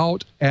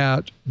out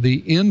at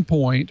the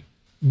endpoint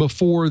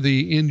before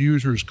the end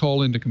users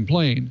call in to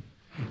complain.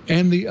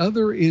 And the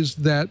other is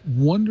that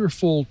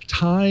wonderful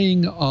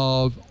tying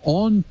of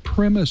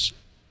on-premise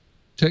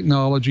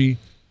technology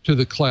to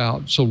the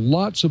cloud. So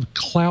lots of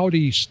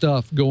cloudy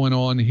stuff going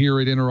on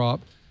here at Interop.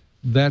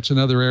 That's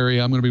another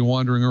area I'm going to be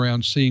wandering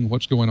around seeing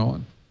what's going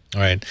on. All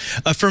right.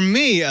 For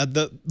me,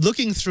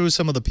 looking through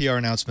some of the PR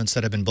announcements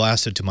that have been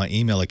blasted to my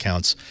email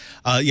accounts,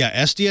 yeah,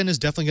 SDN is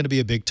definitely going to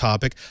be a big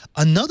topic.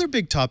 Another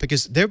big topic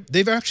is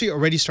they've actually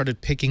already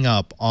started picking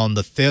up on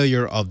the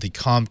failure of the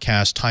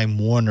Comcast-Time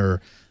Warner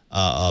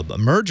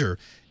merger,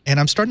 and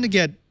I'm starting to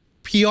get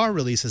PR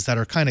releases that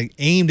are kind of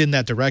aimed in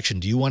that direction.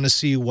 Do you want to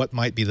see what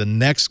might be the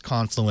next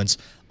confluence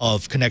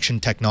of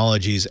connection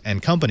technologies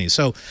and companies?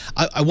 So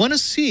I want to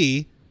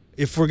see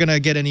if we're going to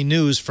get any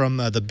news from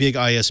the big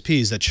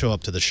ISPs that show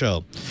up to the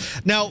show.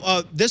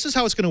 Now, this is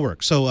how it's going to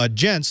work. So,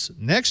 gents,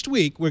 next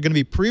week, we're going to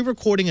be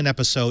pre-recording an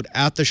episode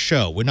at the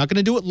show. We're not going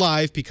to do it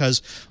live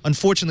because,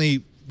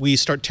 unfortunately, we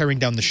start tearing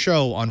down the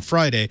show on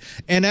Friday.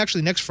 And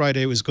actually, next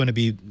Friday is going to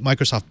be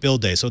Microsoft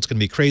Build Day, so it's going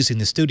to be crazy in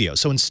the studio.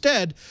 So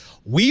instead,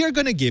 we are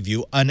going to give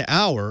you an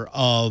hour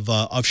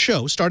of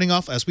show, starting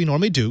off as we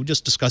normally do,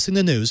 just discussing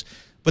the news.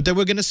 But then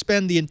we're going to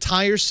spend the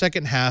entire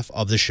second half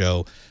of the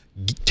show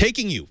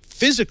taking you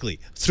physically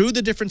through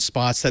the different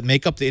spots that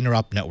make up the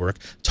Interop network,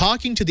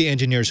 talking to the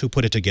engineers who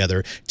put it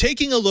together,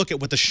 taking a look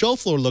at what the show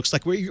floor looks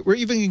like. We're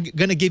even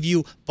going to give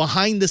you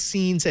behind the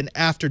scenes and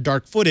after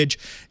dark footage,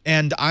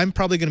 and I'm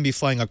probably going to be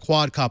flying a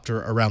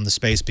quadcopter around the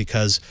space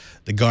because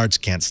the guards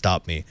can't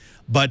stop me.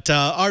 But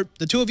are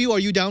the two of you, are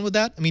you down with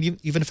that? I mean,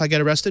 even if I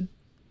get arrested?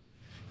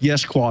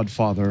 Yes,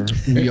 Quadfather,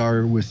 we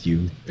are with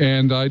you.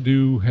 And I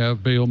do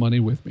have bail money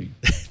with me.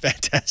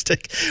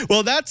 Fantastic.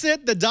 Well, that's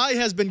it. The die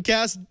has been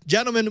cast.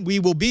 Gentlemen, we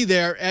will be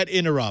there at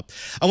Interop.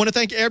 I want to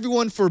thank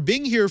everyone for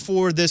being here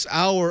for this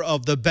hour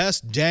of the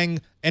best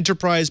dang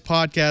enterprise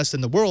podcast in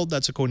the world.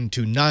 That's according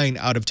to 9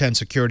 out of 10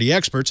 security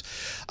experts.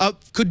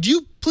 Could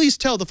you please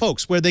tell the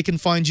folks where they can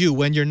find you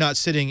when you're not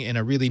sitting in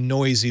a really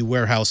noisy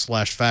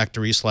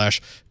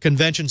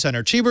warehouse/factory/convention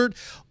center? Cheebert,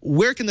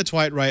 where can the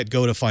Twilight Riot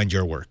go to find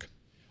your work?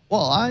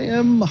 Well,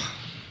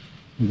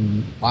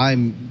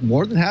 I'm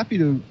more than happy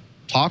to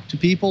talk to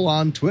people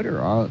on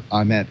Twitter.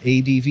 I'm at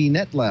ADV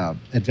NetLab,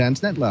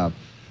 Advanced NetLab.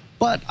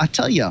 But I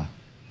tell you,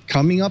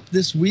 coming up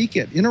this week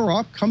at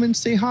Interop, come and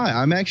say hi.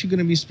 I'm actually going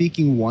to be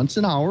speaking once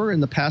an hour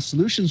in the Past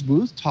Solutions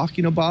booth,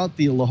 talking about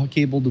the Aloha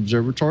Cabled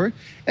Observatory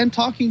and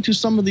talking to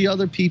some of the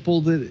other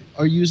people that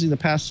are using the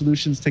Past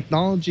Solutions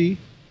technology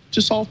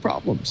to solve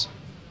problems.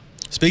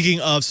 Speaking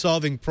of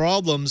solving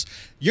problems,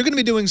 you're going to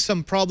be doing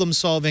some problem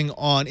solving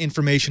on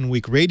Information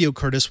Week Radio,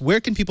 Curtis.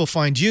 Where can people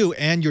find you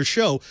and your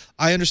show?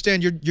 I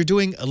understand you're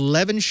doing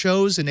 11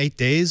 shows in 8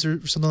 days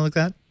or something like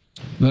that?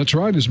 That's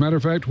right. As a matter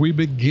of fact, we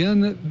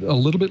begin a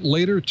little bit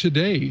later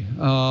today,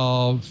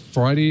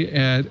 Friday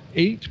at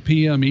 8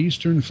 p.m.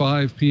 Eastern,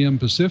 5 p.m.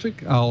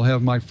 Pacific. I'll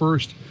have my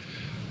first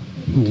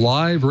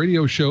live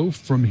radio show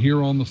from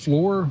here on the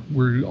floor.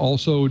 We're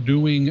also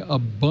doing a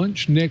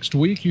bunch next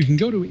week. You can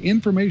go to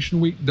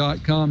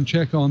informationweek.com,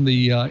 check on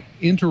the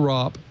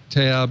Interop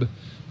tab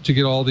to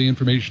get all the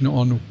information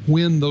on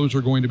when those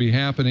are going to be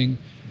happening.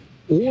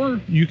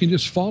 Or you can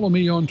just follow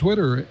me on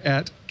Twitter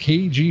at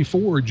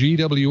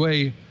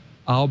KG4GWA.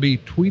 I'll be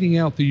tweeting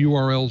out the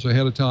URLs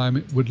ahead of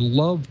time. Would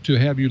love to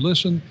have you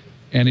listen.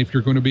 And if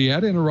you're going to be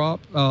at Interop,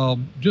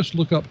 just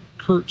look up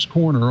Kurt's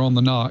Corner on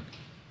the knock.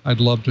 I'd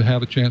love to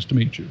have a chance to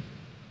meet you.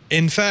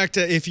 In fact,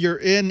 if you're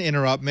in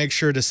Interop, make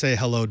sure to say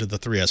hello to the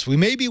three of us. We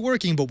may be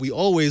working, but we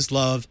always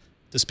love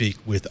to speak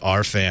with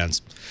our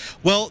fans.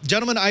 Well,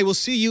 gentlemen, I will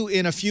see you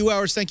in a few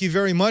hours. Thank you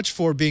very much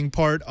for being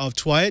part of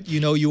Twiet. You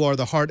know you are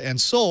the heart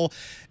and soul.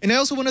 And I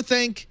also want to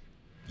thank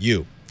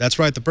you. That's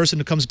right, the person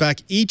who comes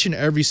back each and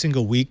every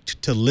single week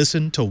to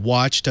listen, to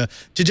watch, to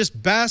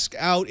just bask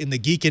out in the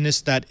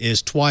geekiness that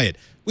is Twiet.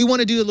 We want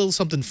to do a little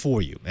something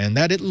for you, and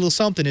that little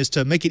something is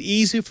to make it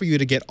easy for you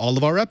to get all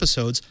of our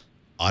episodes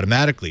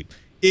automatically.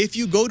 If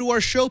you go to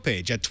our show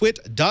page at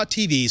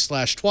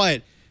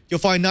twit.tv/Twiet, you'll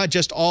find not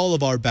just all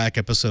of our back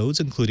episodes,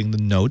 including the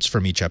notes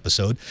from each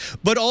episode,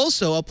 but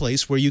also a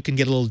place where you can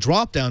get a little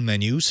drop-down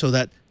menu so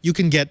that you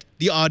can get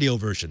the audio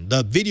version,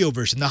 the video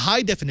version, the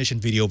high-definition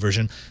video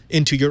version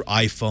into your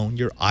iPhone,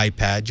 your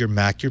iPad, your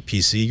Mac, your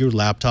PC, your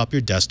laptop,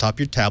 your desktop,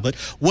 your tablet,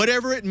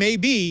 whatever it may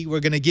be. We're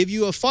going to give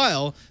you a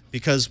file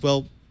because,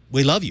 well,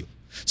 we love you.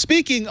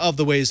 Speaking of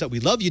the ways that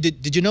we love you,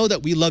 did you know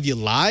that we love you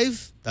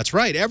live? That's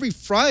right. Every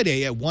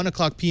Friday at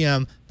 1:00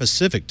 p.m.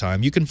 Pacific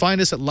time, you can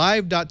find us at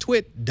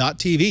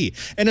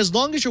live.twit.tv. And as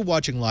long as you're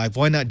watching live,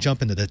 why not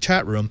jump into the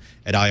chat room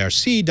at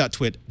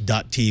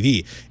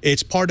irc.twit.tv?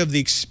 It's part of the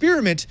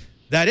experiment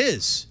that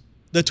is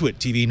the Twit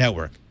TV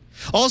network.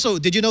 Also,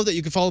 did you know that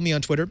you can follow me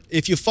on Twitter?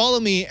 If you follow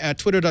me at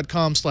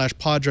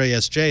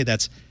twitter.com/PadreSJ,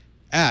 that's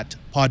at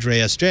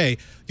PadreSJ,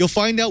 you'll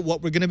find out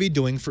what we're going to be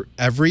doing for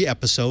every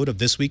episode of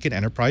This Week in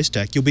Enterprise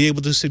Tech. You'll be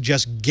able to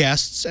suggest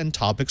guests and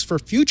topics for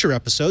future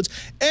episodes,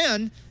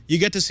 and you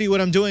get to see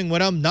what I'm doing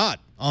when I'm not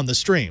on the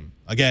stream.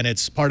 Again,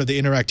 it's part of the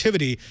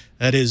interactivity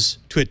that is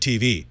Twit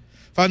TV.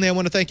 Finally, I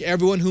want to thank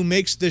everyone who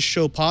makes this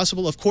show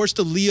possible. Of course,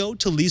 to Leo,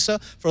 to Lisa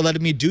for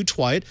letting me do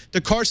Twiet, to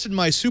Karsten,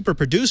 my super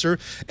producer,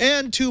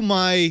 and to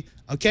my,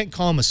 I can't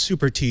call him a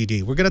super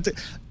TD. We're going to have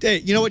to, hey,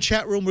 you know what,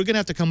 chat room? We're going to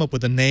have to come up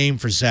with a name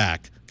for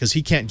Zach because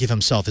he can't give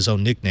himself his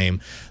own nickname.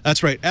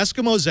 That's right,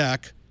 Eskimo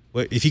Zach.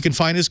 If he can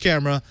find his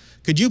camera,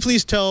 could you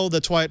please tell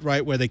the Twiet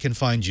right where they can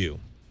find you?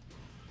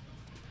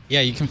 Yeah,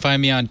 you can find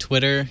me on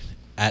Twitter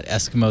at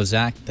Eskimo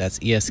Zach. That's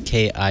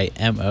ESKIMOZACH.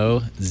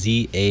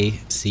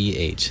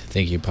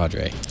 Thank you,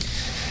 Padre.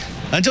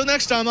 Until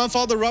next time, I'm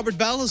Father Robert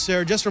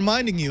Ballecer, just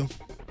reminding you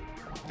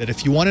that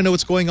if you want to know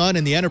what's going on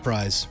in the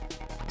Enterprise,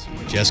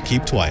 just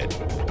keep Twiet.